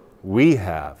surely we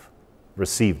have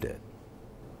received it.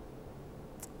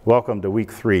 Welcome to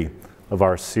week 3 of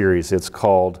our series. It's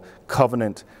called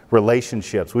Covenant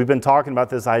Relationships. We've been talking about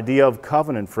this idea of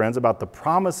covenant, friends, about the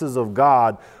promises of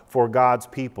God for God's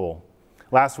people.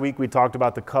 Last week we talked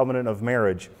about the covenant of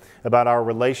marriage, about our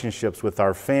relationships with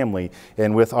our family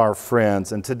and with our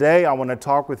friends. And today I want to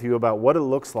talk with you about what it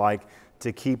looks like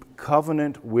to keep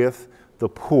covenant with the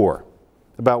poor,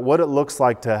 about what it looks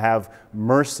like to have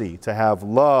mercy, to have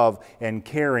love and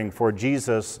caring for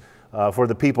Jesus, for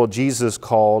the people Jesus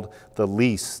called the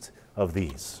least of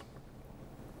these.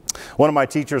 One of my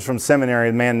teachers from seminary,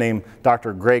 a man named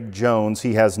Dr. Greg Jones,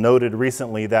 he has noted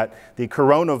recently that the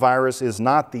coronavirus is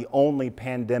not the only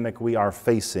pandemic we are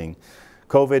facing.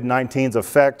 COVID-19's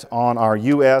effect on our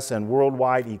U.S. and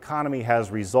worldwide economy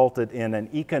has resulted in an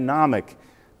economic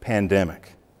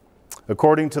pandemic.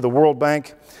 According to the World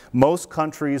Bank, most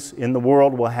countries in the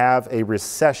world will have a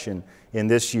recession in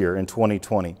this year, in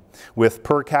 2020, with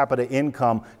per capita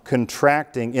income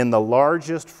contracting in the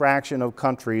largest fraction of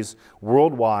countries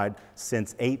worldwide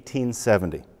since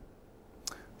 1870.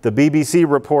 The BBC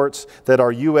reports that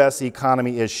our U.S.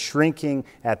 economy is shrinking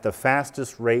at the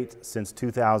fastest rate since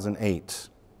 2008.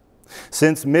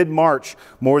 Since mid-March,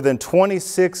 more than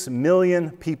 26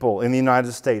 million people in the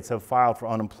United States have filed for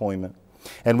unemployment.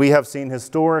 And we have seen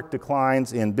historic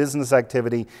declines in business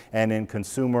activity and in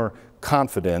consumer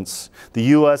confidence. The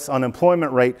U.S.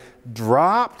 unemployment rate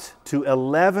dropped to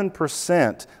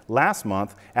 11% last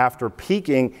month after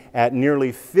peaking at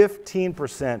nearly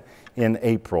 15% in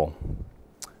April.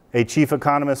 A chief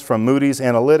economist from Moody's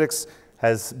Analytics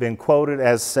has been quoted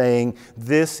as saying,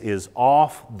 "This is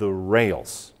off the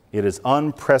rails. It is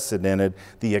unprecedented.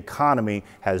 The economy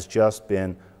has just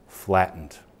been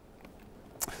flattened."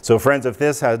 So friends, if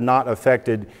this has not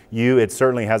affected you, it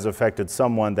certainly has affected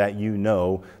someone that you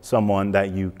know, someone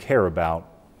that you care about.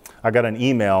 I got an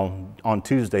email on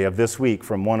Tuesday of this week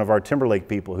from one of our Timberlake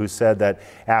people who said that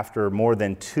after more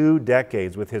than 2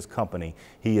 decades with his company,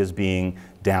 he is being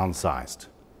downsized.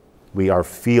 We are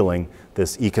feeling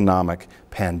this economic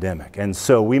pandemic. And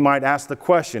so we might ask the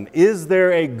question, is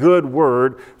there a good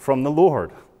word from the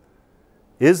Lord?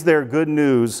 Is there good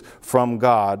news from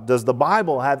God? Does the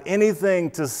Bible have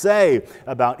anything to say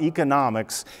about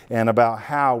economics and about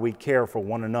how we care for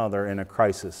one another in a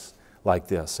crisis like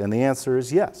this? And the answer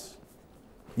is yes.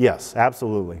 Yes,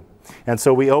 absolutely. And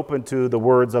so we open to the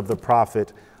words of the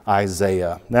prophet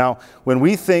Isaiah. Now, when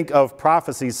we think of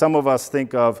prophecy, some of us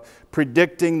think of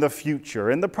predicting the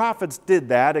future. And the prophets did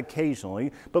that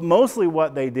occasionally, but mostly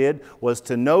what they did was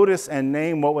to notice and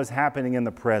name what was happening in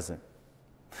the present.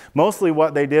 Mostly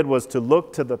what they did was to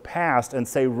look to the past and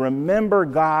say, remember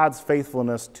God's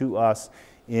faithfulness to us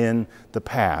in the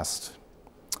past.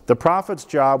 The prophet's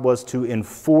job was to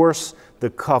enforce the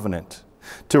covenant,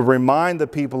 to remind the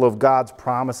people of God's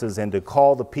promises and to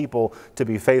call the people to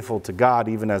be faithful to God,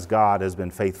 even as God has been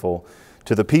faithful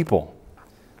to the people.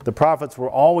 The prophets were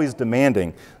always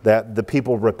demanding that the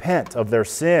people repent of their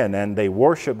sin and they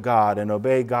worship God and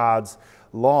obey God's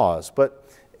laws. But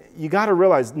you got to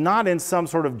realize, not in some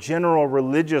sort of general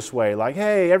religious way, like,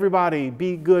 hey, everybody,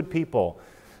 be good people.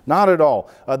 Not at all.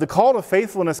 The call to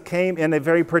faithfulness came in a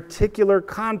very particular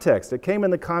context. It came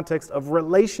in the context of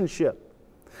relationship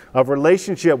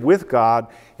with God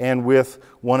and with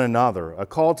one another. A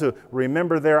call to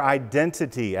remember their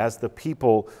identity as the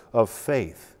people of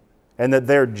faith, and that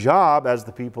their job as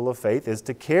the people of faith is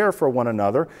to care for one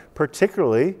another,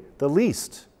 particularly the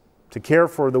least, to care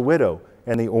for the widow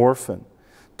and the orphan,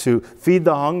 to feed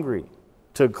the hungry,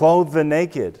 to clothe the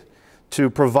naked, to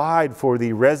provide for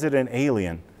the resident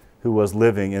alien who was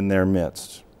living in their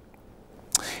midst.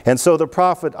 And so the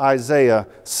prophet Isaiah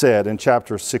said in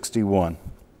chapter 61,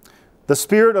 "The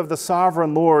Spirit of the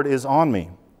Sovereign Lord is on me,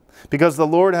 because the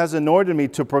Lord has anointed me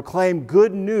to proclaim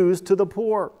good news to the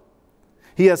poor.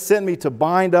 He has sent me to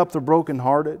bind up the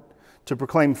brokenhearted, to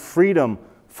proclaim freedom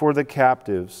for the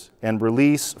captives and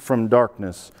release from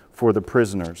darkness for the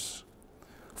prisoners.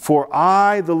 For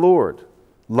I, the Lord,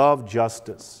 love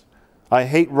justice. I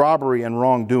hate robbery and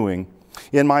wrongdoing.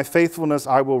 In my faithfulness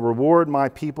I will reward my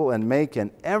people and make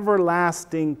an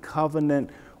everlasting covenant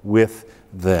with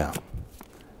them."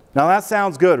 Now that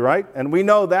sounds good, right? And we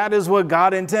know that is what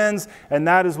God intends, and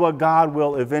that is what God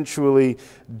will eventually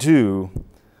do.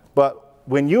 But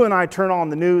when you and I turn on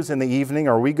the news in the evening,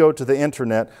 or we go to the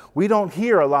internet, we don't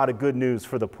hear a lot of good news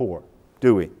for the poor,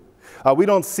 do we? We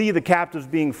don't see the captives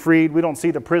being freed. We don't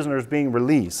see the prisoners being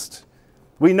released.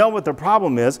 We know what the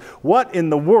problem is. What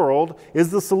in the world is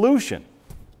the solution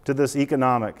to this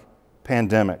economic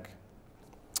pandemic?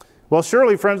 Well,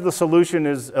 surely, friends, the solution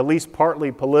is at least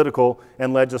partly political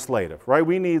and legislative, right?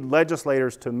 We need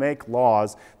legislators to make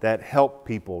laws that help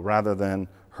people rather than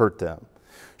hurt them.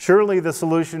 Surely the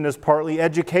solution is partly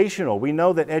educational. We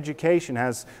know that education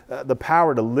has the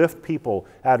power to lift people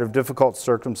out of difficult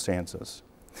circumstances.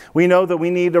 We know that we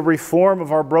need a reform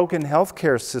of our broken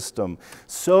healthcare system.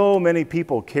 So many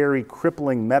people carry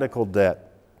crippling medical debt.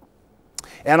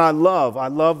 And I love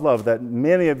that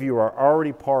many of you are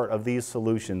already part of these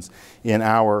solutions in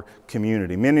our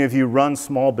community. Many of you run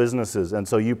small businesses, and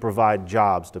so you provide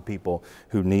jobs to people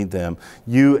who need them.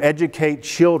 You educate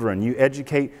children. You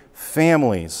educate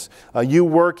families. You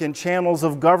work in channels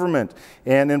of government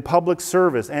and in public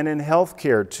service and in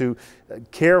healthcare to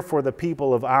care for the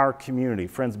people of our community.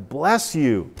 Friends, bless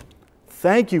you.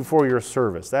 Thank you for your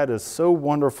service. That is so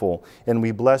wonderful, and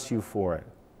we bless you for it.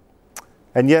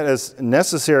 And yet, as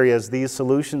necessary as these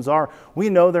solutions are, we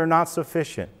know they're not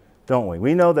sufficient, don't we?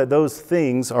 We know that those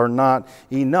things are not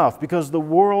enough because the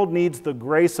world needs the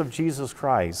grace of Jesus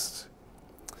Christ,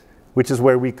 which is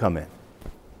where we come in.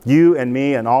 You and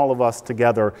me and all of us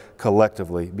together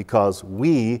collectively, because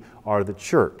we are the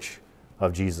church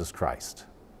of Jesus Christ.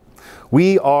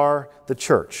 We are the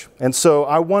church. And so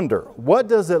I wonder, what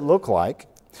does it look like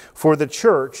for the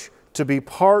church to be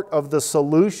part of the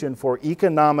solution for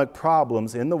economic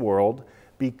problems in the world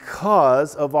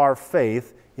because of our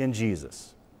faith in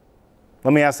Jesus?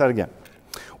 Let me ask that again.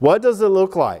 What does it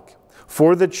look like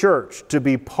for the church to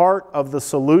be part of the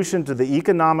solution to the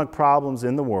economic problems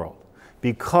in the world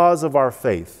because of our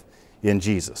faith in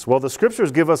Jesus? Well, the scriptures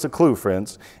give us a clue,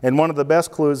 friends, and one of the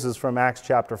best clues is from Acts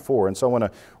chapter 4. And so I want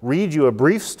to read you a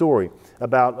brief story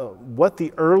about what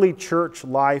the early church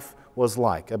life was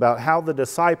like, about how the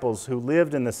disciples who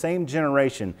lived in the same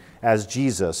generation as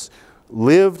Jesus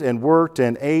lived and worked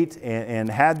and ate and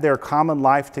had their common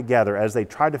life together as they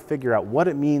tried to figure out what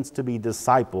it means to be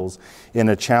disciples in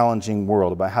a challenging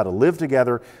world, about how to live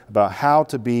together, about how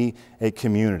to be a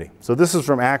community. So this is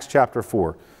from Acts chapter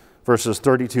 4, verses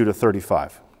 32 to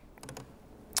 35.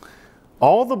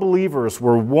 All the believers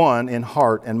were one in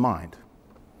heart and mind.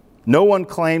 No one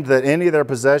claimed that any of their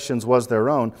possessions was their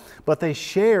own, but they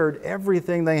shared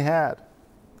everything they had.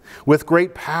 With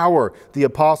great power, the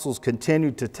apostles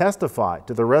continued to testify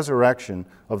to the resurrection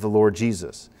of the Lord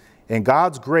Jesus. And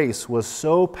God's grace was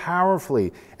so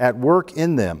powerfully at work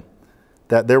in them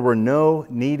that there were no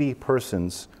needy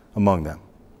persons among them.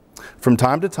 From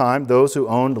time to time, those who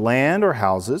owned land or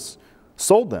houses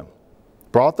sold them,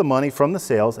 brought the money from the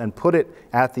sales, and put it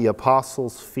at the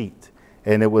apostles' feet.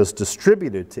 And it was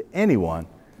distributed to anyone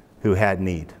who had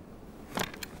need.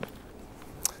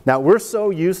 Now, we're so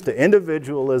used to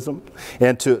individualism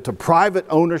and to private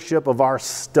ownership of our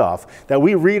stuff that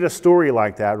we read a story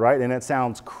like that, right? And it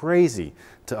sounds crazy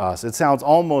to us. It sounds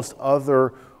almost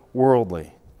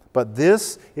otherworldly. But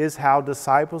this is how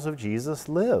disciples of Jesus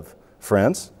live,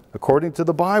 friends, according to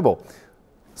the Bible.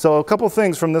 So a couple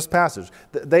things from this passage.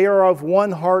 They are of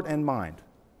one heart and mind.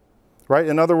 Right?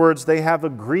 In other words, they have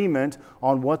agreement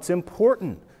on what's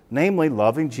important, namely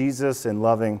loving Jesus and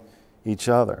loving each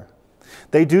other.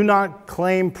 They do not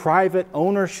claim private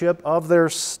ownership of their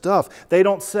stuff. They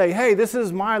don't say, hey, this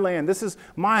is my land, this is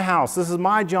my house, this is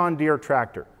my John Deere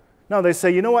tractor. No, they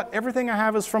say, you know what? Everything I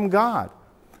have is from God.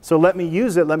 So let me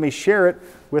use it, let me share it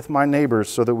with my neighbors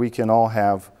so that we can all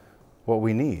have what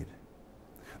we need.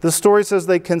 The story says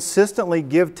they consistently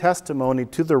give testimony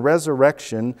to the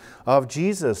resurrection of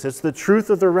Jesus. It's the truth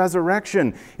of the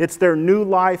resurrection. It's their new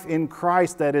life in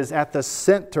Christ that is at the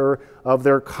center of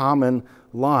their common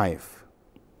life.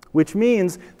 which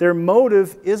means their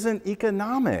motive isn't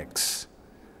economics.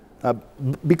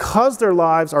 Because their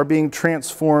lives are being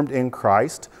transformed in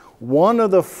Christ, one of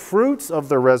the fruits of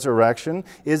the resurrection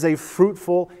is a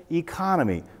fruitful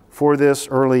economy for this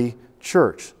early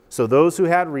church. So those who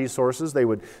had resources, they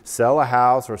would sell a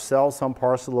house or sell some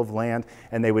parcel of land,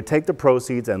 and they would take the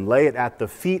proceeds and lay it at the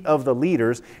feet of the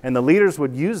leaders, and the leaders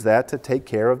would use that to take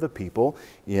care of the people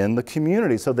in the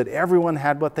community so that everyone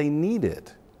had what they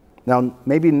needed. Now,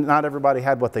 maybe not everybody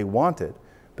had what they wanted,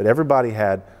 but everybody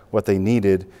had what they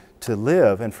needed to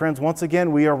live. And friends, once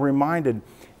again, we are reminded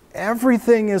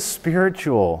everything is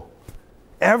spiritual.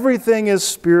 Everything is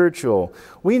spiritual.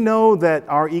 We know that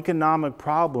our economic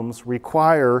problems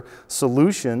require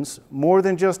solutions more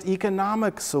than just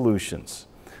economic solutions.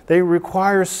 They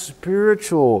require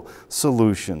spiritual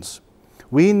solutions.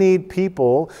 We need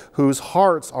people whose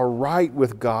hearts are right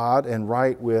with God and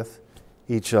right with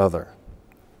each other.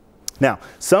 Now,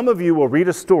 some of you will read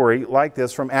a story like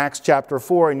this from Acts chapter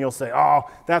 4 and you'll say, oh,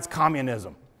 that's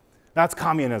communism. That's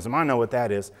communism. I know what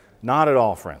that is. Not at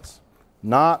all, friends.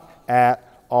 Not at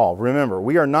all. Remember,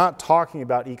 we are not talking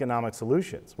about economic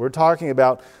solutions. We're talking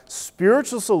about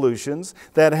spiritual solutions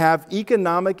that have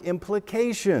economic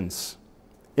implications.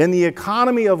 In the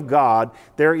economy of God,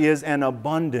 there is an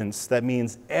abundance that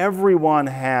means everyone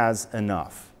has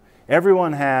enough.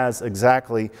 Everyone has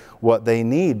exactly what they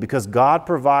need because God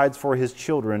provides for His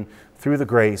children through the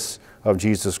grace of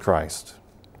Jesus Christ.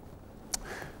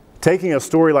 Taking a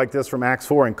story like this from Acts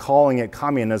 4 and calling it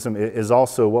communism is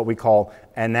also what we call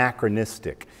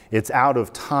anachronistic. It's out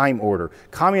of time order.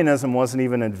 Communism wasn't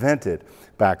even invented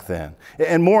back then.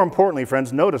 And more importantly,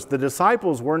 friends, notice the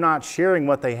disciples were not sharing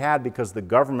what they had because the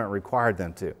government required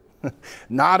them to.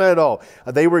 Not at all.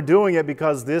 They were doing it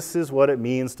because this is what it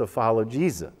means to follow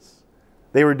Jesus.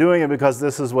 They were doing it because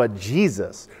this is what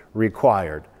Jesus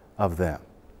required of them.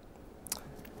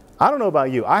 I don't know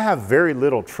about you. I have very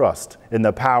little trust in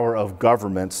the power of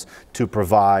governments to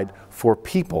provide for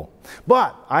people.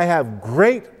 But I have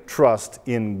great trust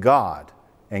in God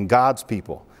and God's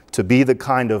people to be the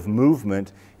kind of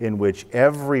movement in which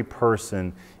every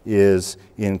person is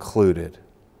included.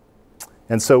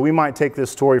 And so we might take this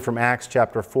story from Acts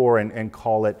chapter 4 and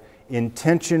call it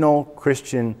intentional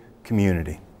Christian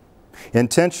community.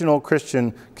 Intentional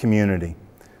Christian community.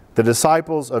 The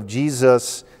disciples of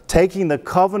Jesus taking the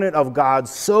covenant of God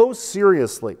so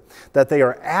seriously that they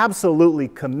are absolutely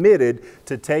committed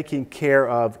to taking care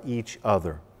of each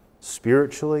other,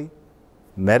 spiritually,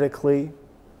 medically,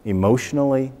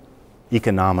 emotionally,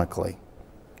 economically.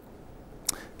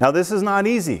 Now, this is not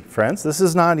easy, friends. This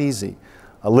is not easy.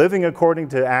 Living according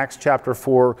to Acts chapter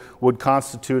 4 would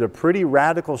constitute a pretty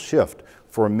radical shift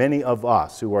for many of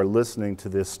us who are listening to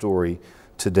this story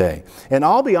today. And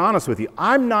I'll be honest with you,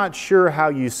 I'm not sure how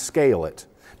you scale it.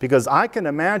 Because I can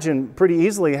imagine pretty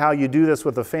easily how you do this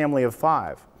with a family of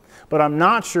 5. But I'm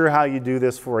not sure how you do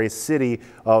this for a city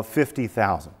of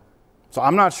 50,000. So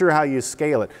I'm not sure how you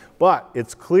scale it. But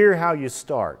it's clear how you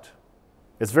start.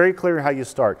 It's very clear how you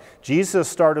start. Jesus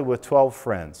started with 12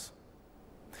 friends.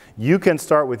 You can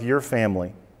start with your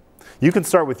family. You can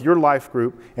start with your life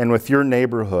group and with your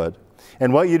neighborhood.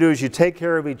 And what you do is you take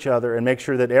care of each other and make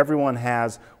sure that everyone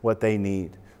has what they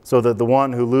need. So that the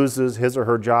one who loses his or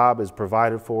her job is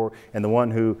provided for, and the one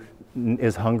who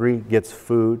is hungry gets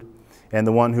food, and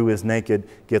the one who is naked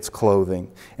gets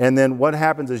clothing. And then what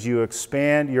happens is you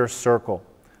expand your circle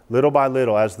little by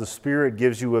little as the Spirit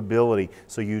gives you ability,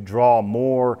 so you draw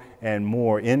more and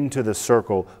more into the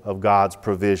circle of God's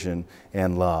provision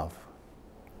and love.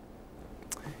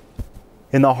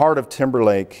 In the heart of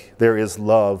Timberlake, there is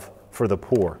love for the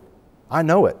poor. I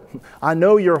know it. I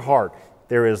know your heart.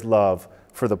 There is love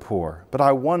for the poor. But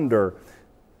I wonder,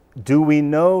 do we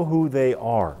know who they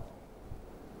are?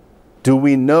 Do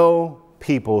we know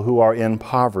people who are in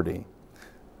poverty?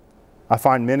 I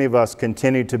find many of us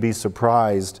continue to be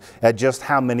surprised at just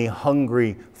how many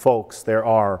hungry folks there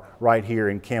are right here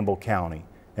in Campbell County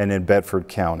and in Bedford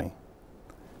County.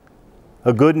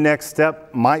 A good next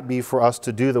step might be for us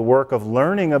to do the work of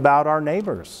learning about our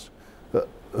neighbors,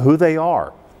 who they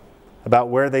are, about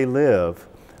where they live,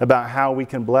 about how we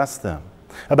can bless them,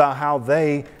 about how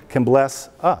they can bless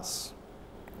us.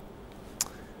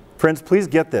 Friends, please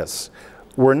get this.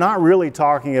 We're not really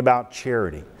talking about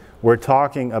charity. We're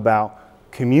talking about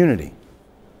community.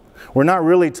 We're not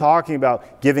really talking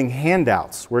about giving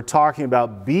handouts. We're talking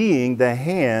about being the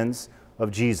hands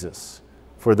of Jesus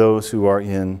for those who are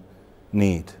in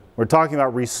need. We're talking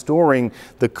about restoring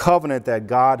the covenant that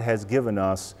God has given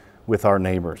us with our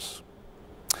neighbors.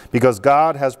 Because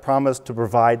God has promised to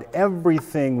provide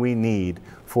everything we need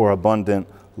for abundant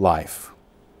life.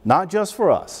 not just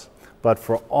for us, but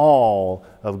for all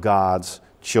of God's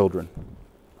children.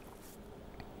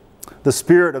 The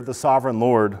Spirit of the Sovereign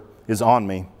Lord is on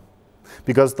me,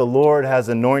 because the Lord has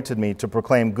anointed me to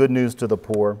proclaim good news to the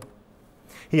poor.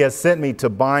 He has sent me to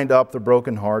bind up the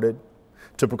brokenhearted,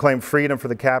 to proclaim freedom for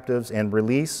the captives and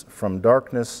release from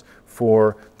darkness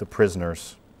for the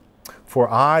prisoners. For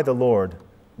I, the Lord,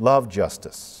 love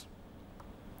justice.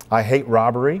 I hate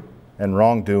robbery and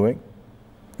wrongdoing.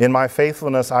 In my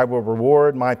faithfulness, I will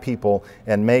reward my people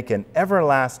and make an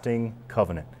everlasting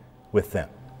covenant with them.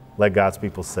 Let God's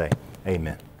people say,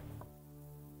 amen.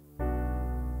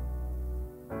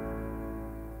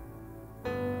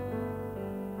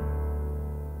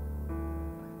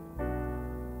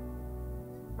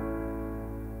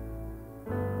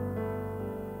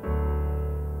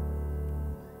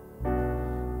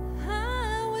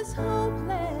 I was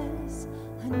hopeless,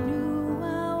 I knew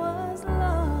I was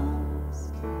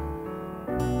lost.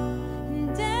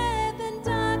 Death and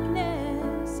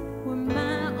darkness were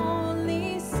my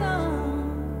only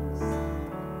songs.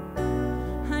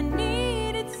 I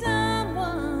needed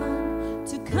someone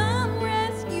to come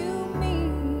rescue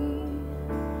me,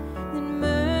 and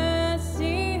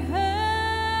mercy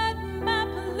heard my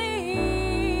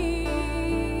plea.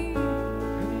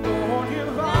 Lord, you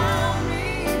found me,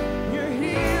 you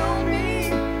healed me,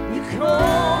 you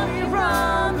called me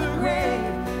from the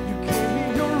grave. You gave me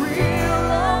your real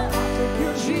love. I took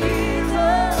you,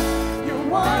 Jesus. You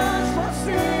washed my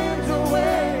sins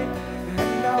away.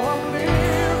 And now I'm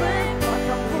living like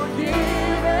I'm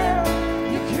forgiven.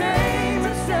 You came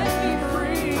and set me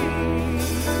free.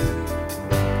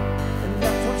 And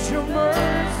that's what your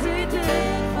mercy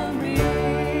did for me.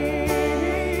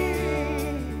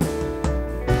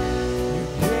 You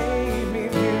gave me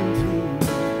beauty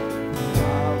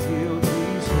while guilty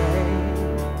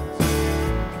stains.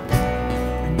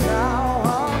 And now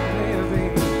I'm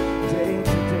living day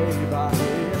to day by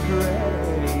His grace.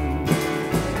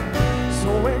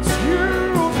 So excuse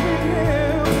me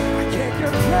if I can't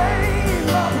complain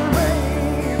about the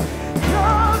rain,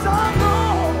 'cause I know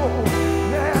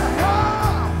that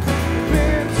I've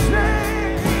been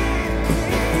saved.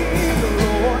 The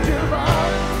Lord, you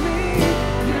loved me,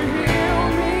 you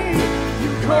healed me,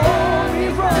 you called me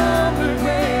from the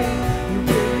grave. You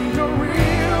gave me your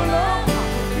real love. I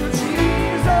thank you,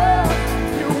 Jesus.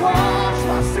 You washed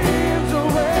my sins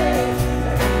away.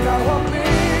 And now I'm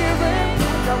living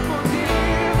like I'm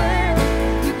forgiven.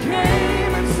 You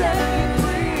came and set me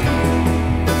free.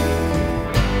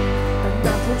 And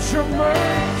that's what your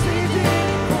mercy did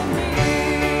for me.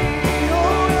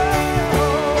 Oh, yeah.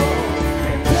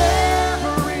 And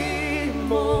every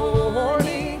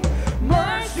morning,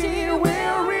 mercy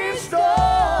will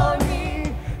restore me.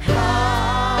 I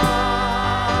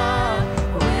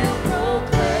will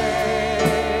proclaim.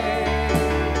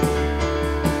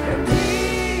 And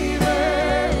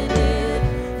even if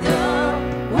the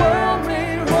world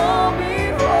may roll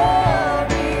before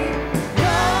me,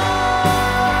 I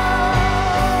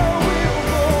will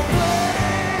proclaim.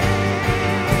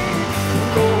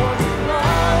 Lord, you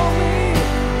love me,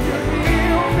 you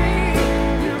heal me,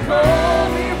 you call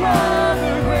me from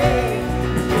the grave.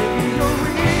 You gave me your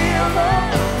real love.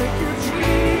 Thank you,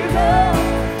 Jesus.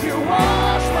 You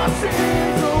washed my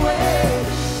sins away.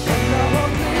 And now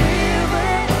I'm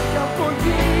living like I'm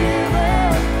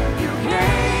forgiven. You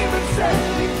came and set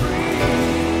me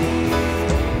free.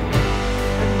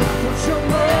 And that's what your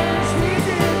mercy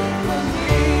did for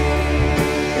me.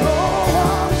 Oh,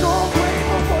 I'm so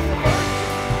grateful for your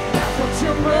mercy. That's what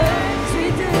your mercy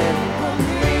did for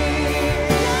me.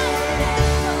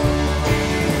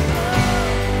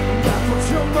 That's what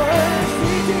your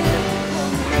mercy did for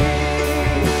me.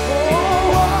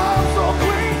 Oh, I'm so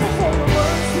grateful for your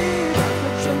mercy. That's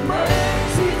what your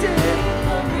mercy did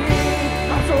for me.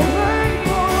 I'm so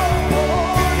grateful,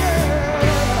 oh yeah.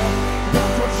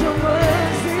 That's what your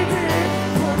mercy did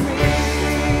for me.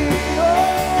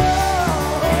 Oh,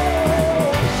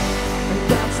 and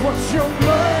that's what your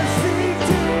mercy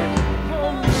did for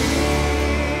me.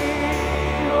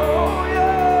 Oh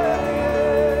yeah.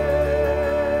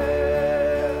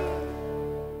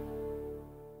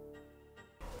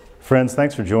 Friends,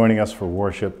 thanks for joining us for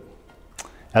worship.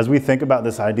 As we think about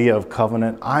this idea of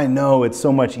covenant, I know it's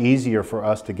so much easier for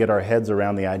us to get our heads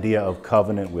around the idea of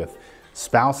covenant with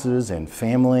spouses and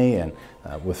family and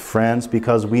with friends,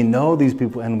 because we know these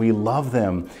people and we love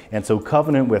them. And so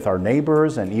covenant with our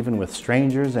neighbors and even with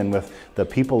strangers and with the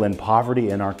people in poverty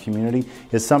in our community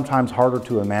is sometimes harder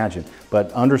to imagine.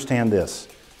 But understand this,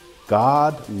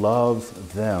 God loves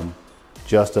them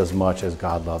just as much as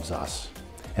God loves us.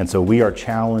 And so we are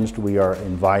challenged, we are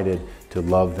invited to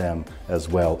love them as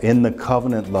well in the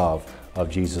covenant love of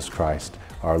Jesus Christ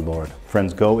our Lord.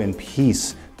 Friends, go in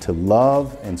peace to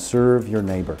love and serve your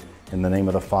neighbor. In the name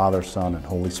of the Father, Son, and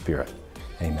Holy Spirit.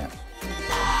 Amen.